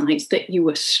recognize that you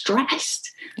were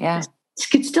stressed, this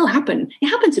could still happen. It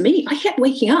happened to me. I kept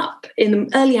waking up in the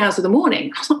early hours of the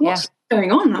morning. I was like, what's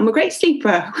going on? I'm a great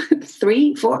sleeper.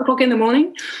 3, 4 o'clock in the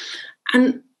morning.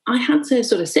 And I had to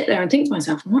sort of sit there and think to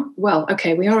myself, well,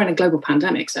 okay, we are in a global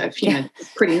pandemic, so it's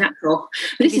pretty natural.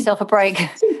 But Give yourself a break.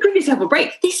 Give yourself a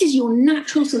break. This is your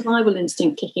natural survival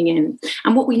instinct kicking in.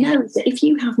 And what we know is that if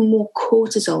you have more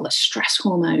cortisol, a stress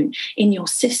hormone, in your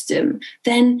system,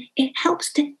 then it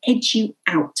helps to edge you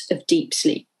out of deep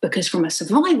sleep. Because from a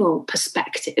survival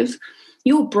perspective,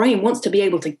 your brain wants to be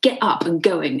able to get up and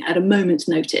going at a moment's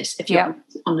notice if you're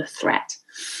under threat.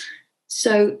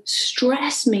 So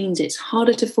stress means it's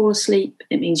harder to fall asleep.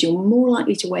 It means you're more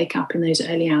likely to wake up in those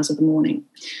early hours of the morning.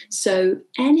 So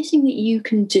anything that you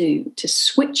can do to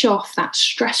switch off that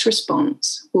stress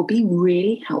response will be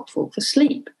really helpful for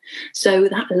sleep. So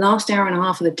that last hour and a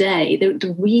half of the day,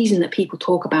 the reason that people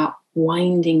talk about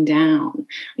winding down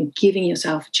and giving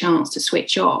yourself a chance to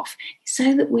switch off is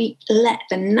so that we let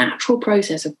the natural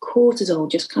process of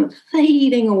cortisol just kind of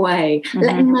fading away,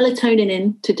 letting melatonin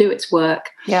in to do its work.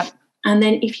 Yeah. And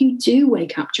then if you do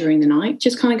wake up during the night,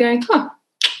 just kind of going,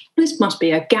 this must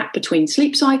be a gap between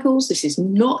sleep cycles. This is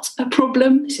not a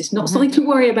problem. This is not something to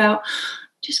worry about.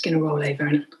 I'm just going to roll over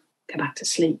and go back to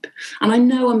sleep. And I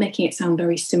know I'm making it sound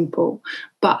very simple,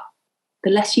 but the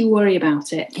less you worry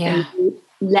about it and you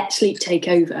let sleep take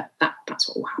over, that's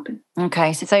what will happen.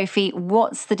 Okay, so Sophie,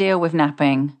 what's the deal with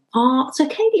napping? Our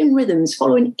circadian rhythms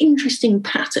follow an interesting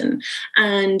pattern,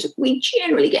 and we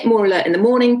generally get more alert in the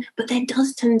morning, but there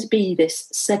does tend to be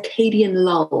this circadian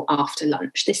lull after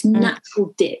lunch, this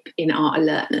natural dip in our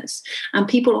alertness. And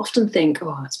people often think,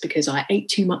 that's because I ate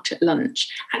too much at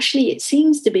lunch. Actually, it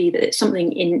seems to be that it's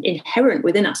something inherent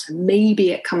within us. And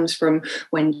maybe it comes from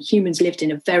when humans lived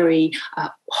in a very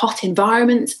hot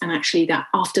environment, and actually that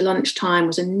after lunchtime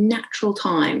was a natural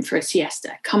time for a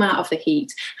siesta. Come out of the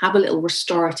heat, have a little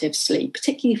restorative sleep,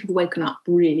 particularly if you've woken up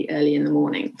really early in the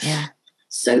morning. Yeah.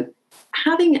 So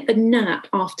having a nap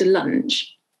after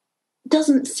lunch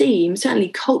doesn't seem, certainly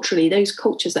culturally, those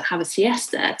cultures that have a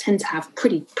siesta tend to have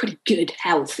pretty good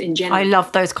health in general. I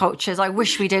love those cultures. I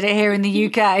wish we did it here in the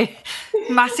UK.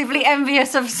 Massively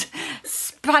envious of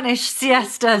Spanish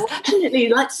siestas.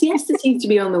 Fortunately, siesta seems to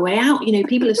be on the way out.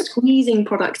 People are squeezing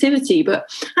productivity, but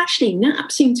actually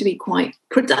naps seem to be quite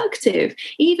productive.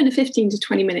 Even a 15 to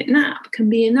 20 minute nap can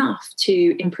be enough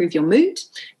to improve your mood,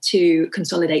 to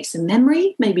consolidate some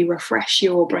memory, maybe refresh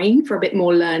your brain for a bit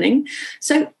more learning.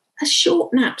 So a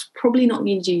short nap's probably not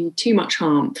going to do you too much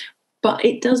harm. but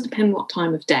it does depend what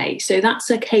time of day. So that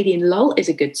circadian lull is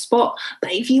a good spot.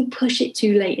 But if you push it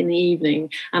too late in the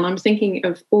evening, and I'm thinking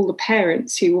of all the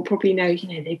parents who will probably know,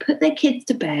 they put their kids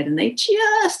to bed and they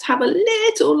just have a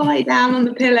little lie down on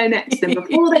the pillow next to them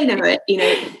before they know it,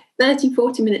 30,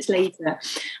 40 minutes later.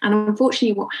 And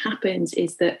unfortunately, what happens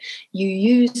is that you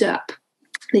use up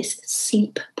this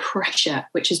sleep pressure,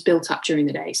 which is built up during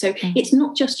the day. So it's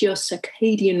not just your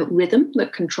circadian rhythm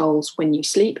that controls when you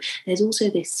sleep. There's also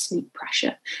this sleep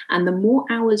pressure. And the more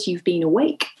hours you've been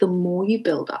awake, the more you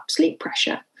build up sleep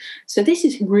pressure. So this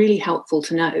is really helpful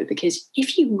to know, because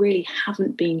if you really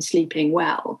haven't been sleeping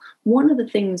well, one of the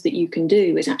things that you can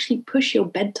do is actually push your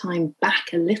bedtime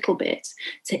back a little bit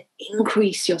to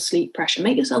increase your sleep pressure,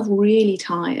 make yourself really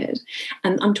tired.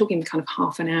 And I'm talking kind of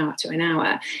half an hour to an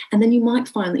hour. And then you might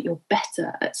find that you're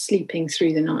better at sleeping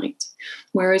through the night.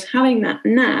 Whereas having that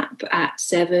nap at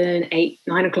 7, 8,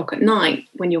 9 o'clock at night,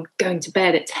 when you're going to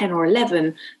bed at 10 or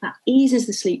 11, that eases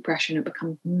the sleep pressure and it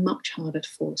becomes much harder to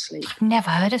fall asleep. I've never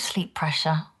heard of sleep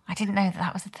pressure. I didn't know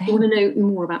that was a thing. You want to know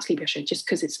more about sleep pressure, just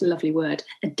because it's a lovely word,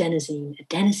 adenosine.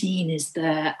 Adenosine is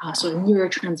the sort of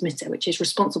neurotransmitter which is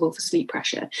responsible for sleep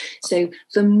pressure. So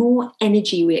the more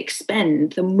energy we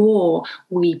expend, the more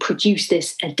we produce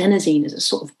this adenosine as a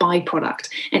sort of byproduct,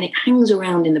 and it hangs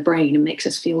around in the brain and makes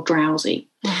us feel drowsy.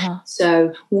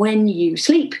 So when you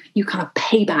sleep, you kind of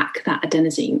pay back that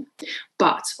adenosine.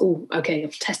 But,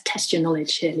 test your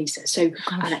knowledge here, Lisa. So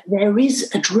there is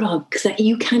a drug that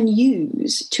you can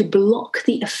use to block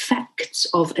the effects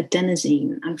of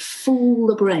adenosine and fool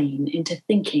the brain into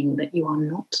thinking that you are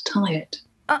not tired.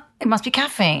 It must be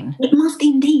caffeine. It must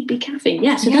indeed be caffeine.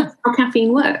 Yeah, so that's how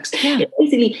caffeine works. Yeah.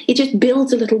 It just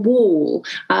builds a little wall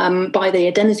by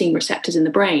the adenosine receptors in the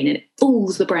brain, and it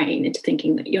fools the brain into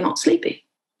thinking that you're not sleepy,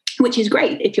 which is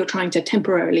great if you're trying to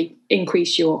temporarily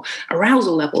increase your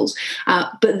arousal levels.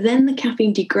 But then the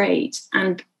caffeine degrades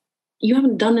and you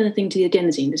haven't done anything to the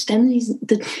adenosine.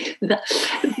 The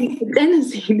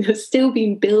adenosine has still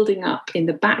been building up in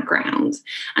the background.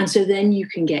 And so then you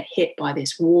can get hit by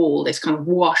this wall, this kind of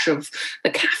wash of the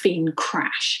caffeine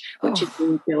crash, which has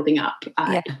been building up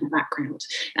in the background.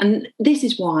 And this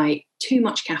is why too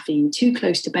much caffeine too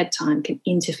close to bedtime can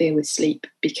interfere with sleep,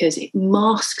 because it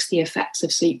masks the effects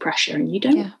of sleep pressure and you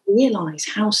don't realise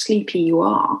how sleepy you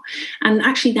are. And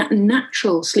actually that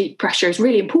natural sleep pressure is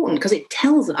really important because it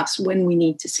tells us when we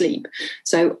need to sleep.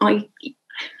 So I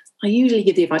usually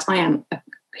give the advice. I am a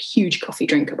huge coffee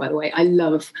drinker, by the way. I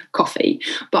love coffee,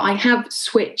 but I have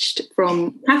switched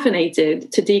from caffeinated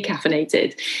to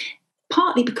decaffeinated,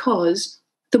 partly because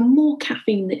the more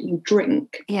caffeine that you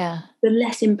drink, the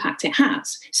less impact it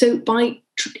has. So by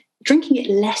drinking it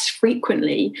less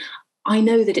frequently, I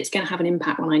know that it's going to have an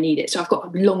impact when I need it. So I've got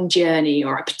a long journey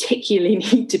or I particularly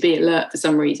need to be alert for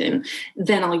some reason,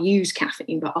 then I'll use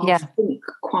caffeine, but I'll think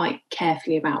quite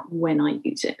carefully about when I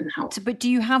use it and how. But do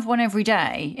you have one every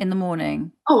day in the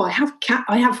morning? Oh, I have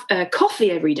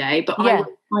coffee every day, but I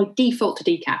default to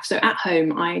decaf. So at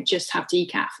home, I just have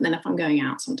decaf. And then if I'm going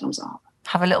out, sometimes I'll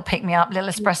have a little pick-me-up, little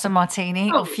espresso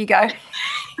martini. Off you go.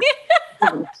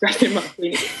 Espresso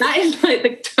martini. That is like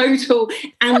the total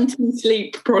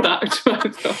anti-sleep product.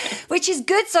 Which is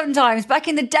good sometimes. Back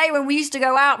in the day when we used to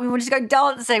go out, we wanted to go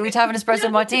dancing, we'd have an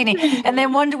espresso martini and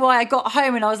then wonder why I got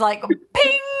home and I was like,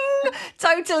 ping,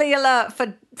 totally alert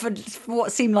for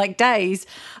what seemed like days.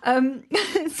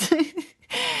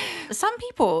 Some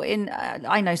people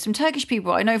I know some Turkish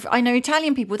people, I know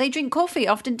Italian people, they drink coffee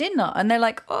after dinner and they're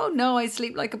like, oh no, I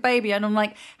sleep like a baby. And I'm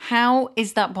like, how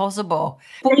is that possible?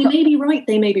 They may be right,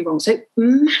 they may be wrong. So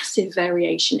massive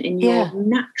variation in your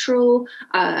natural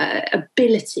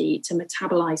ability to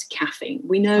metabolize caffeine.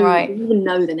 We know, we even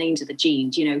know the names of the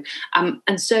genes,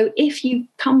 and so if you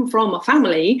come from a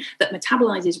family that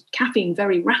metabolizes caffeine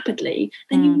very rapidly,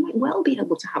 then you might well be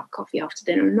able to have coffee after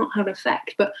dinner and not have an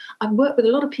effect. But I've worked with a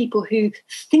lot of people who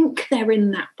think they're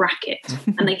in that bracket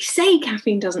and they say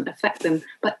caffeine doesn't affect them,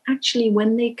 but actually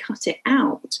when they cut it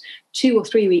out 2 or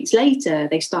 3 weeks later,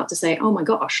 they start to say, oh my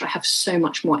gosh, I have so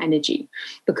much more energy.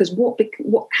 Because what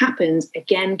happens,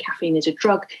 again, caffeine is a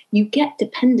drug, you get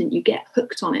dependent, you get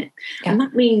hooked on it. And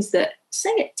that means that,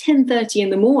 say at 10:30 in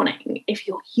the morning, if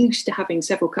you're used to having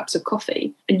several cups of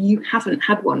coffee and you haven't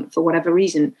had one for whatever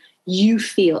reason, you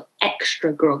feel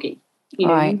extra groggy. You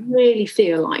really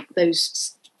feel like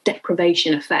those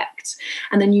deprivation effects.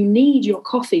 And then you need your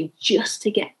coffee just to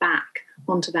get back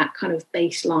onto that kind of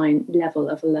baseline level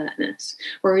of alertness.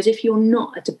 Whereas if you're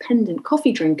not a dependent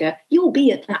coffee drinker, you'll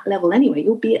be at that level anyway.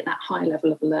 You'll be at that high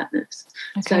level of alertness.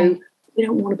 Okay. So we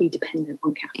don't want to be dependent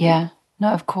on caffeine. Yeah, no,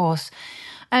 of course.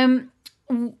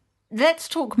 let's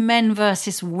talk men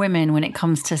versus women when it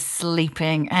comes to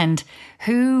sleeping, and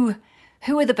who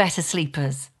are the better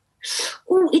sleepers?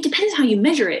 Oh, it depends how you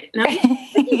measure it. Now,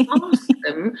 when you ask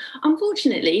them,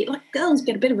 unfortunately, like girls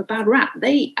get a bit of a bad rap.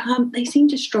 They seem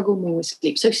to struggle more with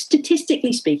sleep. So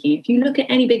statistically speaking, if you look at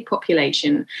any big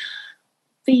population,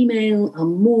 female are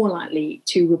more likely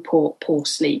to report poor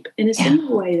sleep in a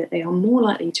similar way that they are more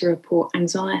likely to report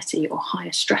anxiety or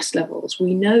higher stress levels.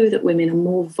 We know that women are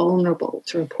more vulnerable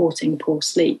to reporting poor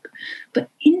sleep. But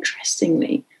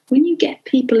interestingly, when you get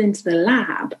people into the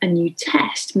lab and you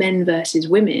test men versus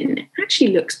women, it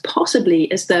actually looks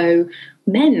possibly as though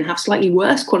men have slightly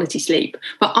worse quality sleep.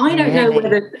 But I don't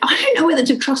know whether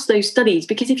to trust those studies,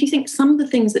 because if you think some of the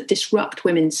things that disrupt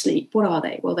women's sleep, what are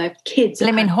they? Well, they're kids.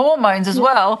 I mean, hormones as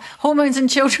well. Hormones and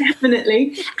children.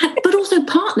 Definitely. But also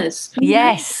partners.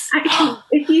 Yes. Actually,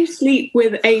 if you sleep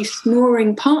with a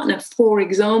snoring partner, for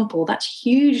example, that's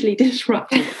hugely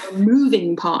disruptive. A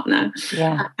moving partner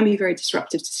can be very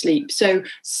disruptive to sleep. So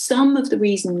some of the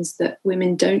reasons that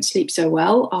women don't sleep so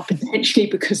well are potentially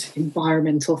because of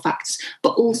environmental factors,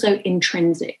 but also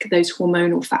intrinsic, those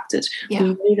hormonal factors. We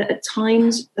know that at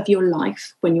times of your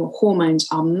life when your hormones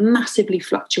are massively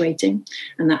fluctuating,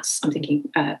 and that's, I'm thinking,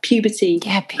 puberty,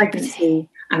 pregnancy,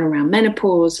 and around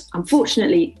menopause,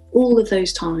 unfortunately, all of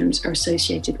those times are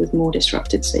associated with more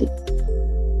disrupted sleep.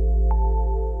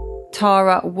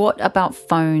 Tara, what about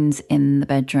phones in the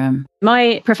bedroom?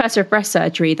 My professor of breast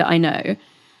surgery that I know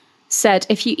said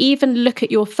if you even look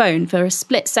at your phone for a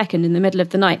split second in the middle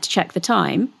of the night to check the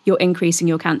time, you're increasing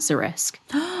your cancer risk.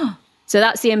 So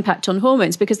that's the impact on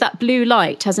hormones, because that blue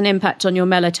light has an impact on your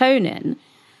melatonin.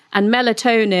 And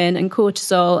melatonin and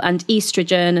cortisol and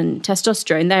estrogen and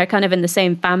testosterone, they're kind of in the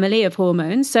same family of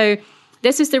hormones. So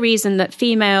this is the reason that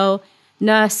female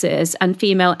nurses and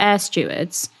female air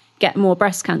stewards get more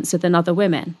breast cancer than other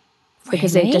women.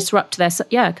 Because they disrupt their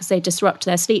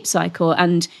sleep cycle,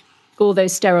 and all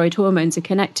those steroid hormones are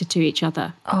connected to each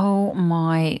other. Oh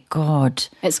my God.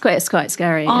 It's quite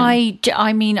scary. Yeah.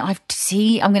 I mean, I'm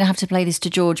going to have to play this to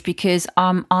George, because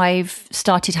I've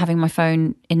started having my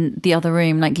phone in the other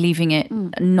room, like leaving it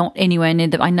not anywhere near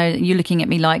I know you're looking at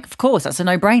me like, of course, that's a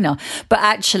no-brainer. But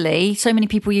actually, so many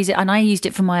people use it, and I used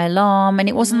it for my alarm, and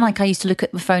it wasn't like I used to look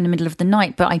at the phone in the middle of the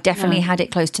night, but I definitely had it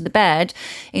close to the bed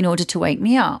in order to wake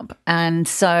me up. And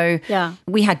so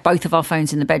we had both of our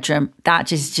phones in the bedroom.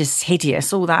 That is just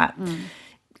hideous, all that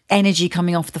energy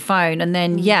coming off the phone. And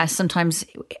then sometimes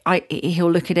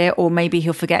he'll look at it, or maybe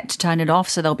he'll forget to turn it off,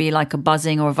 so there'll be like a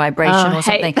buzzing or a vibration or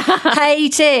something.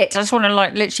 Hate it. I just want to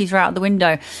like literally throw it out the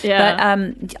window.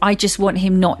 But I just want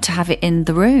him not to have it in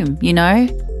the room, you know.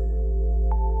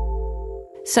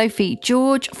 Sophie,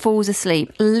 George falls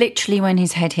asleep literally when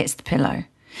his head hits the pillow,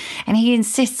 and he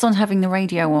insists on having the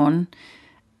radio on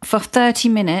for 30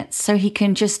 minutes so he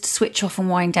can just switch off and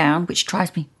wind down, which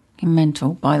drives me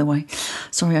mental, by the way.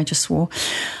 Sorry, I just swore.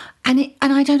 And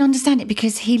I don't understand it,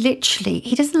 because he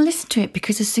doesn't listen to it,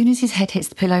 because as soon as his head hits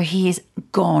the pillow, he is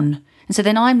gone. And so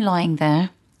then I'm lying there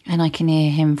and I can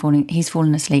hear him he's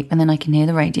fallen asleep, and then I can hear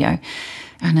the radio,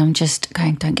 and I'm just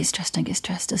going, don't get stressed,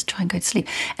 just try and go to sleep.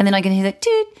 And then I can hear that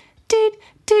doot, doot,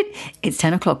 doot. It's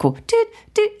 10 o'clock, or doot,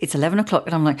 doot. It's 11 o'clock.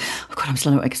 And I'm like, oh God, I'm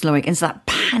slow awake. And it's that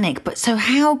panic. But so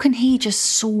how can he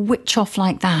just switch off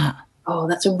like that? Oh,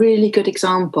 that's a really good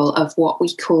example of what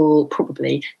we call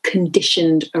probably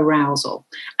conditioned arousal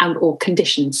or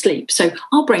conditioned sleep. So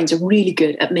our brains are really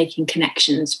good at making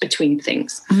connections between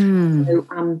things.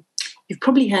 So, you've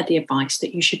probably heard the advice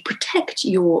that you should protect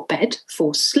your bed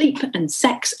for sleep and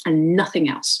sex and nothing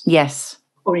else. Yes.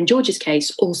 Or in George's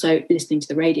case, also listening to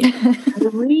the radio. And the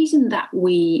reason that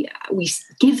we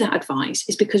give that advice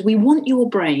is because we want your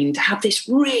brain to have this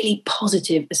really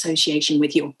positive association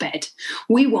with your bed.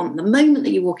 We want the moment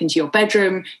that you walk into your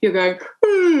bedroom, you're going,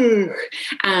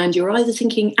 and you're either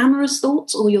thinking amorous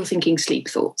thoughts or you're thinking sleep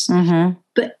thoughts.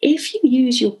 But if you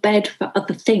use your bed for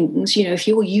other things, you know, if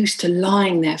you're used to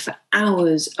lying there for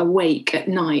hours awake at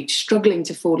night, struggling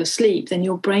to fall asleep, then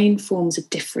your brain forms a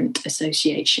different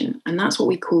association. And that's what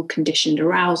we call conditioned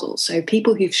arousal. So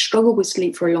people who've struggled with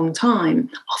sleep for a long time,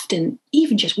 often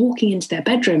even just walking into their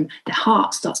bedroom, their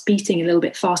heart starts beating a little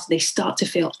bit faster. They start to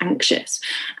feel anxious.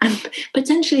 And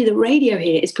potentially the radio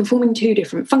here is performing two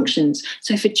different functions.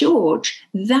 So for George,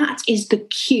 that is the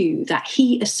cue that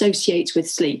he associates with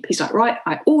sleep. He's like, right,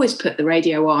 I always put the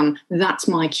radio on. That's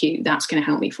my cue. That's going to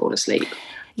help me fall asleep.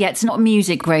 Yeah, it's not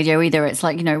music radio either. It's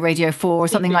like, Radio 4 or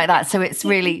something like that. So it's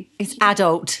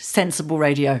adult, sensible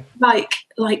radio.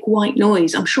 Like white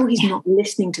noise. I'm sure he's not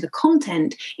listening to the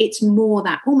content. It's more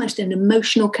that almost an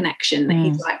emotional connection that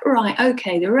he's like, right,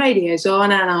 okay, the radio's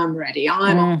on and I'm ready.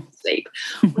 I'm on sleep.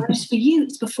 Whereas for you,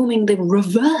 it's performing the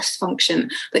reverse function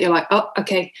that you're like, oh,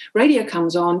 okay, radio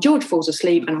comes on, George falls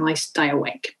asleep and I stay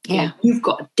awake. Yeah. You've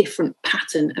got a different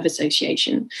pattern of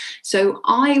association. So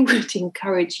I would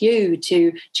encourage you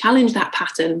to challenge that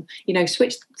pattern,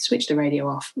 switch the radio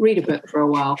off, read a book for a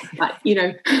while.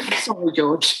 Sorry,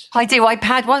 George. I do.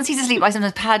 Once he's asleep, I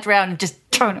sometimes pad round and just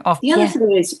turn it off. The other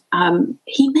thing is,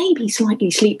 he may be slightly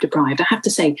sleep deprived. I have to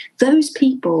say, those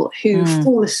people who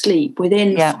fall asleep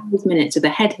within 5 minutes of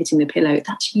their head hitting the pillow,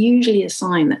 that's usually a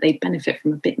sign that they benefit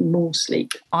from a bit more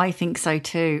sleep. I think so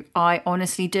too. I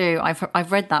honestly do.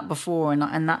 I've read that before, and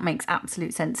that makes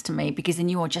absolute sense to me, because then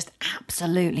you are just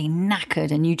absolutely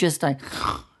knackered and you just like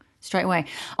straight away.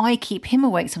 I keep him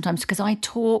awake sometimes because I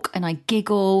talk and I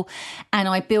giggle and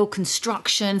I build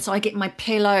construction. So I get my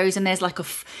pillows and there's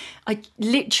I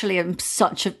literally am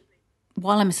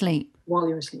while I'm asleep. While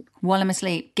you're asleep. While I'm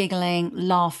asleep, giggling,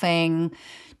 laughing,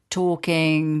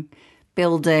 talking,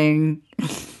 building.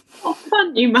 What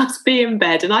fun you must be in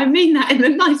bed. And I mean that in the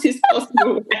nicest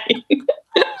possible way.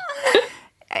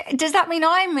 Does that mean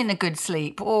I'm in a good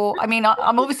sleep? Or, I'm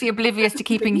obviously oblivious to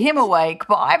keeping him awake,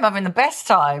 but I'm having the best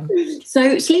time.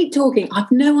 So sleep talking, I've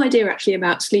no idea actually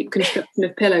about sleep construction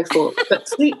of pillow fort, but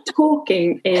sleep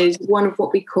talking is one of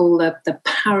what we call the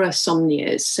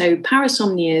parasomnias. So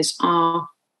parasomnias are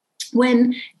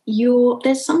when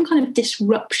there's some kind of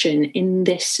disruption in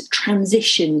this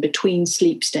transition between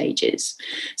sleep stages.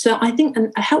 So I think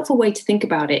a helpful way to think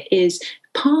about it is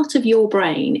part of your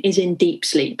brain is in deep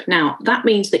sleep. Now, that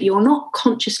means that you're not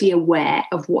consciously aware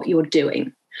of what you're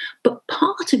doing, but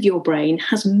part of your brain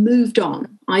has moved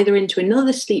on either into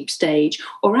another sleep stage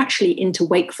or actually into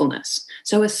wakefulness.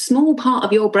 So a small part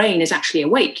of your brain is actually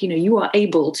awake. You are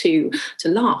able to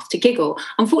laugh, to giggle.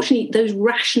 Unfortunately, those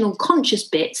rational conscious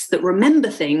bits that remember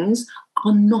things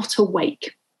are not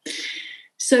awake.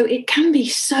 So it can be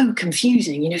so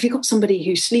confusing. If you've got somebody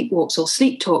who sleepwalks or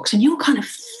sleep talks and you're kind of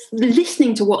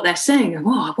listening to what they're saying,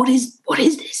 oh, what is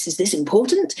this? Is this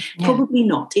important? Yeah. Probably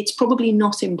not. It's probably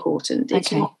not important.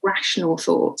 It's not rational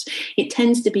thoughts. It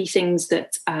tends to be things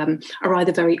that are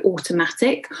either very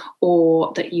automatic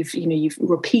or that you've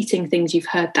repeating things you've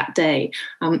heard that day.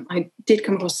 I did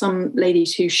come across some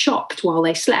ladies who shopped while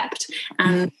they slept,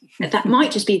 and that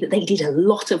might just be that they did a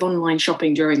lot of online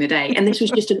shopping during the day, and this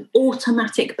was just an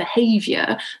automatic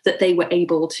behaviour that they were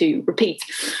able to repeat.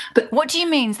 But what do you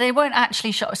mean? They weren't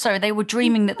actually sorry, they were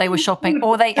dreaming that they were shopping,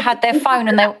 or they had their phone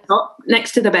and they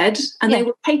next to the bed, and they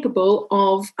were capable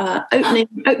of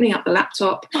opening up the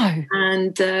laptop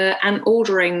and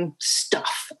ordering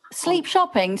stuff. Sleep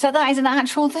shopping. So that is an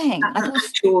actual thing. That's an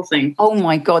actual thing. Oh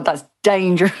my God, that's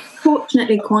dangerous.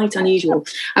 Fortunately, quite unusual.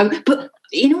 But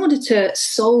in order to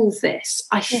solve this,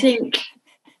 I think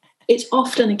it's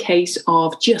often a case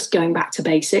of just going back to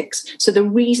basics. So the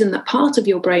reason that part of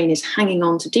your brain is hanging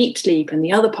on to deep sleep and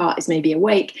the other part is maybe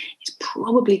awake is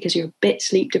probably because you're a bit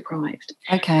sleep deprived.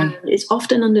 Okay. And it's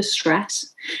often under stress.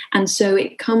 And so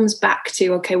it comes back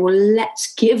to, okay, well,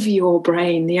 let's give your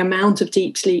brain the amount of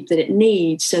deep sleep that it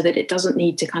needs so that it doesn't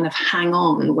need to kind of hang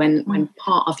on when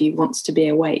part of you wants to be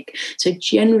awake. So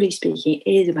generally speaking,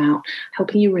 it is about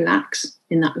helping you relax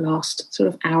in that last sort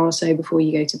of hour or so before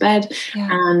you go to bed,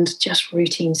 and just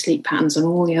routine sleep patterns and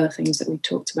all the other things that we've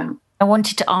talked about. I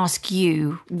wanted to ask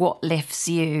you, what lifts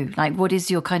you? Like, what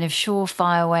is your kind of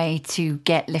surefire way to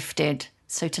get lifted?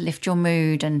 So to lift your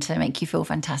mood and to make you feel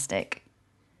fantastic?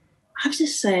 I have to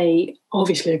say,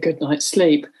 obviously a good night's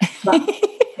sleep.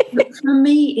 But for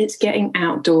me, it's getting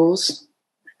outdoors.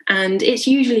 And it's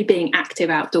usually being active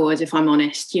outdoors, if I'm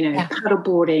honest,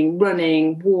 paddleboarding,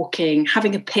 running, walking,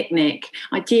 having a picnic,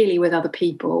 ideally with other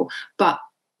people. But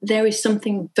there is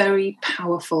something very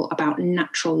powerful about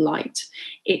natural light.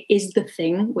 It is the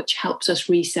thing which helps us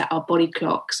reset our body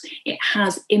clocks. It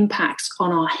has impacts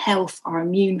on our health, our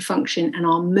immune function, and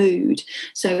our mood.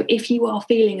 So if you are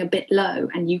feeling a bit low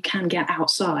and you can get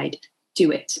outside, do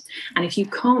it. And if you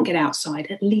can't get outside,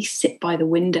 at least sit by the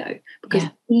window, because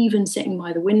even sitting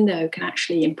by the window can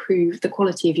actually improve the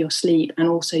quality of your sleep and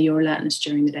also your alertness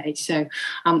during the day. So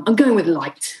I'm going with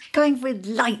light. Going with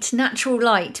light, natural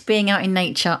light, being out in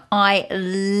nature. I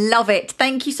love it.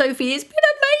 Thank you, Sophie. It's been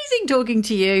amazing talking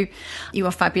to you. You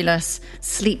are fabulous.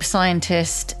 Sleep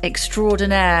scientist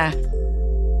extraordinaire.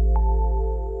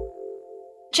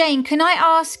 Jane, can I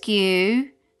ask you,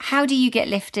 how do you get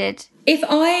lifted? If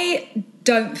I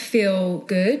don't feel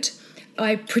good,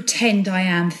 I pretend I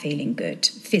am feeling good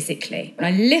physically. And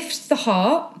I lift the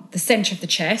heart, the centre of the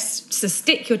chest. So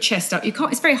stick your chest up.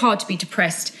 It's very hard to be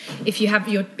depressed if you have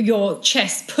your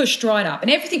chest pushed right up.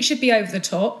 And everything should be over the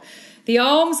top. The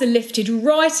arms are lifted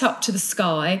right up to the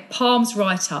sky, palms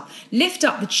right up, lift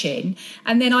up the chin,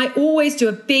 and then I always do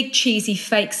a big cheesy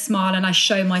fake smile and I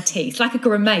show my teeth, like a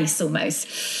grimace almost.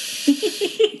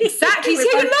 Exactly. See,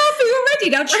 you're laughing already.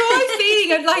 Now try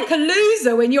feeling like a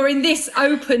loser when you're in this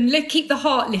open lift. Keep the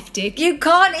heart lifted. You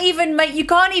can't even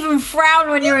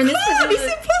frown when you're in this position.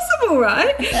 It's impossible,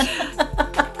 right?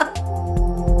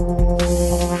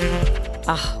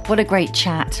 What a great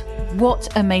chat. What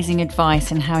amazing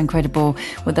advice, and how incredible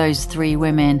were those three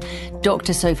women,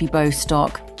 Dr. Sophie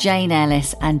Bostock, Jane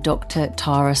Ellis and Dr.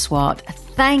 Tara Swart.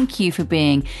 Thank you for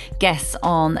being guests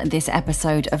on this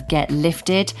episode of Get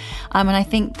Lifted. And I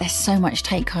think there's so much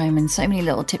take home and so many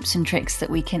little tips and tricks that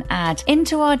we can add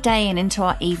into our day and into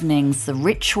our evenings, the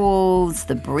rituals,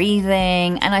 the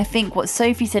breathing. And I think what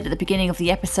Sophie said at the beginning of the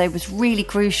episode was really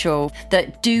crucial,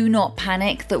 that do not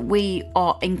panic, that we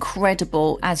are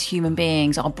incredible as human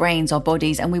beings, our brains, our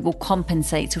bodies, and we will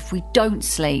compensate. So if we don't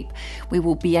sleep, we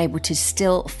will be able to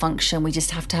still function. We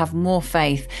just have to have more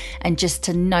faith and just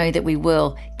to know that we will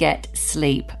get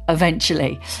sleep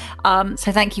eventually.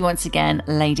 So thank you once again,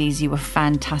 ladies. You were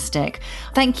fantastic.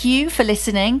 Thank you for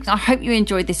listening. I hope you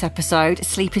enjoyed this episode.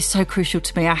 Sleep is so crucial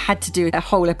to me. I had to do a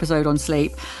whole episode on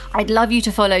sleep. I'd love you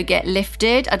to follow Get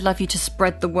Lifted. I'd love you to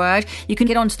spread the word. You can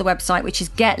get onto the website, which is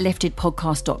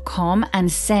getliftedpodcast.com,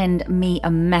 and send me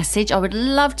a message. I would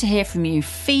love to hear from you.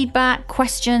 Feedback,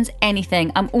 questions,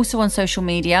 anything. I'm also on social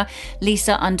media,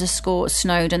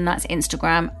 Lisa_Snowdon. That's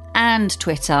Instagram and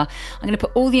Twitter. I'm going to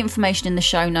put all the information in the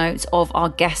show notes of our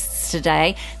guests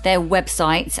today, their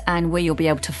websites, and where you'll be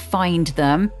able to find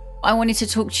them. I wanted to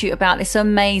talk to you about this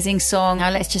amazing song. Now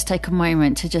let's just take a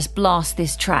moment to just blast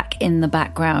this track in the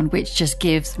background, which just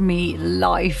gives me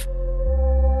life.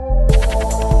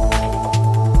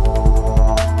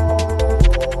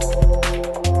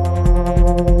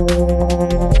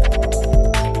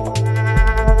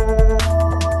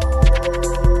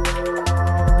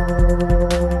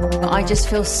 I just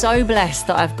feel so blessed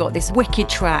that I've got this wicked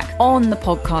track on the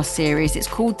podcast series. It's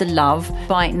called The Love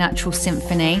by Natural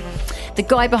Symphony. The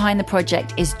guy behind the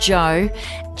project is Joe.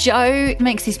 Joe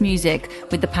makes this music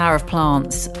with the power of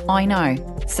plants. I know.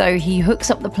 So he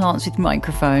hooks up the plants with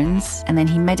microphones and then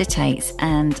he meditates,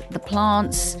 and the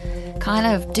plants kind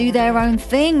of do their own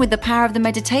thing with the power of the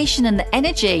meditation and the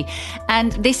energy.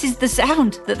 And this is the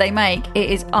sound that they make.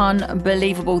 It is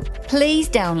unbelievable. Please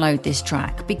download this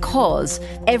track, because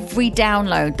every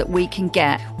download that we can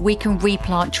get, we can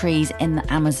replant trees in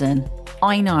the Amazon.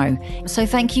 I know. So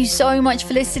thank you so much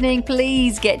for listening.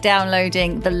 Please get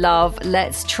downloading The Love.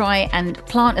 Let's try and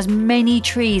plant as many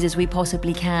trees as we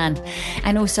possibly can.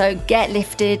 And also Get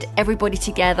Lifted, everybody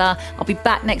together. I'll be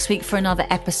back next week for another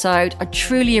episode. I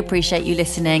truly appreciate you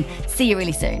listening. See you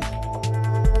really soon.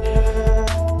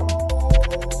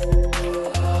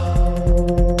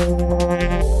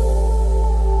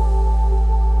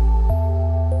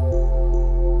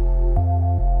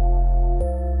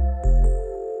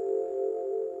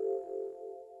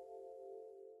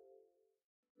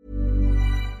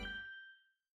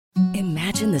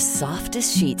 Imagine the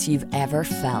softest sheets you've ever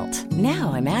felt.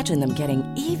 Now imagine them getting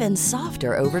even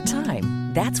softer over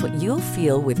time. That's what you'll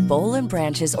feel with Boll &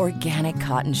 Branch's organic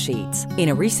cotton sheets. In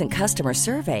a recent customer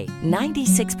survey,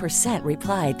 96%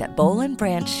 replied that Boll &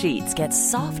 Branch sheets get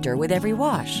softer with every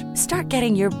wash. Start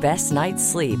getting your best night's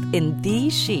sleep in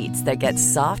these sheets that get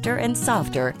softer and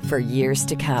softer for years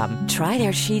to come. Try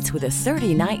their sheets with a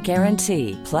 30-night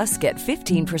guarantee. Plus, get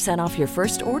 15% off your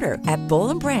first order at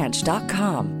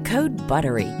bollandbranch.com. Code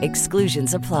BUTTERY.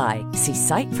 Exclusions apply. See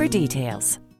site for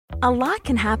details. A lot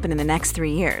can happen in the next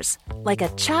 3 years. Like a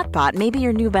chatbot may be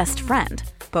your new best friend.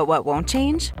 But what won't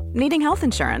change? Needing health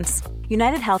insurance.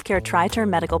 United Healthcare Tri-Term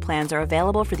Medical Plans are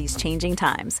available for these changing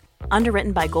times.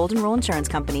 Underwritten by Golden Rule Insurance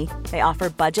Company, they offer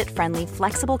budget-friendly,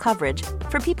 flexible coverage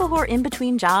for people who are in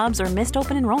between jobs or missed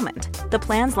open enrollment. The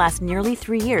plans last nearly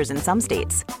 3 years in some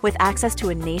states, with access to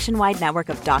a nationwide network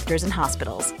of doctors and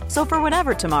hospitals. So for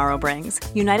whatever tomorrow brings,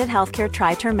 United Healthcare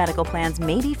Tri-Term Medical Plans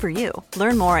may be for you.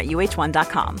 Learn more at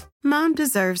uh1.com. Mom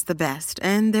deserves the best,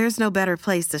 and there's no better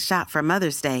place to shop for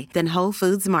Mother's Day than Whole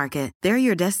Foods Market. They're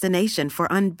your destination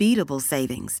for unbeatable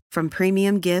savings, from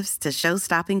premium gifts to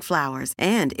show-stopping flowers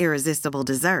and irresistible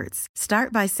desserts.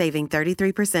 Start by saving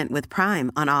 33% with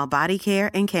Prime on all body care skincare,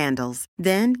 and candles.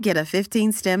 Then get a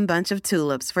 15-stem bunch of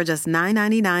tulips for just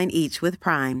 $9.99 each with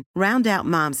Prime. Round out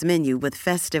Mom's menu with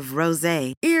festive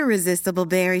rosé, irresistible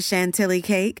berry chantilly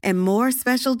cake, and more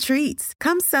special treats.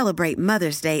 Come celebrate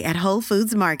Mother's Day at Whole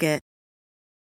Foods Market.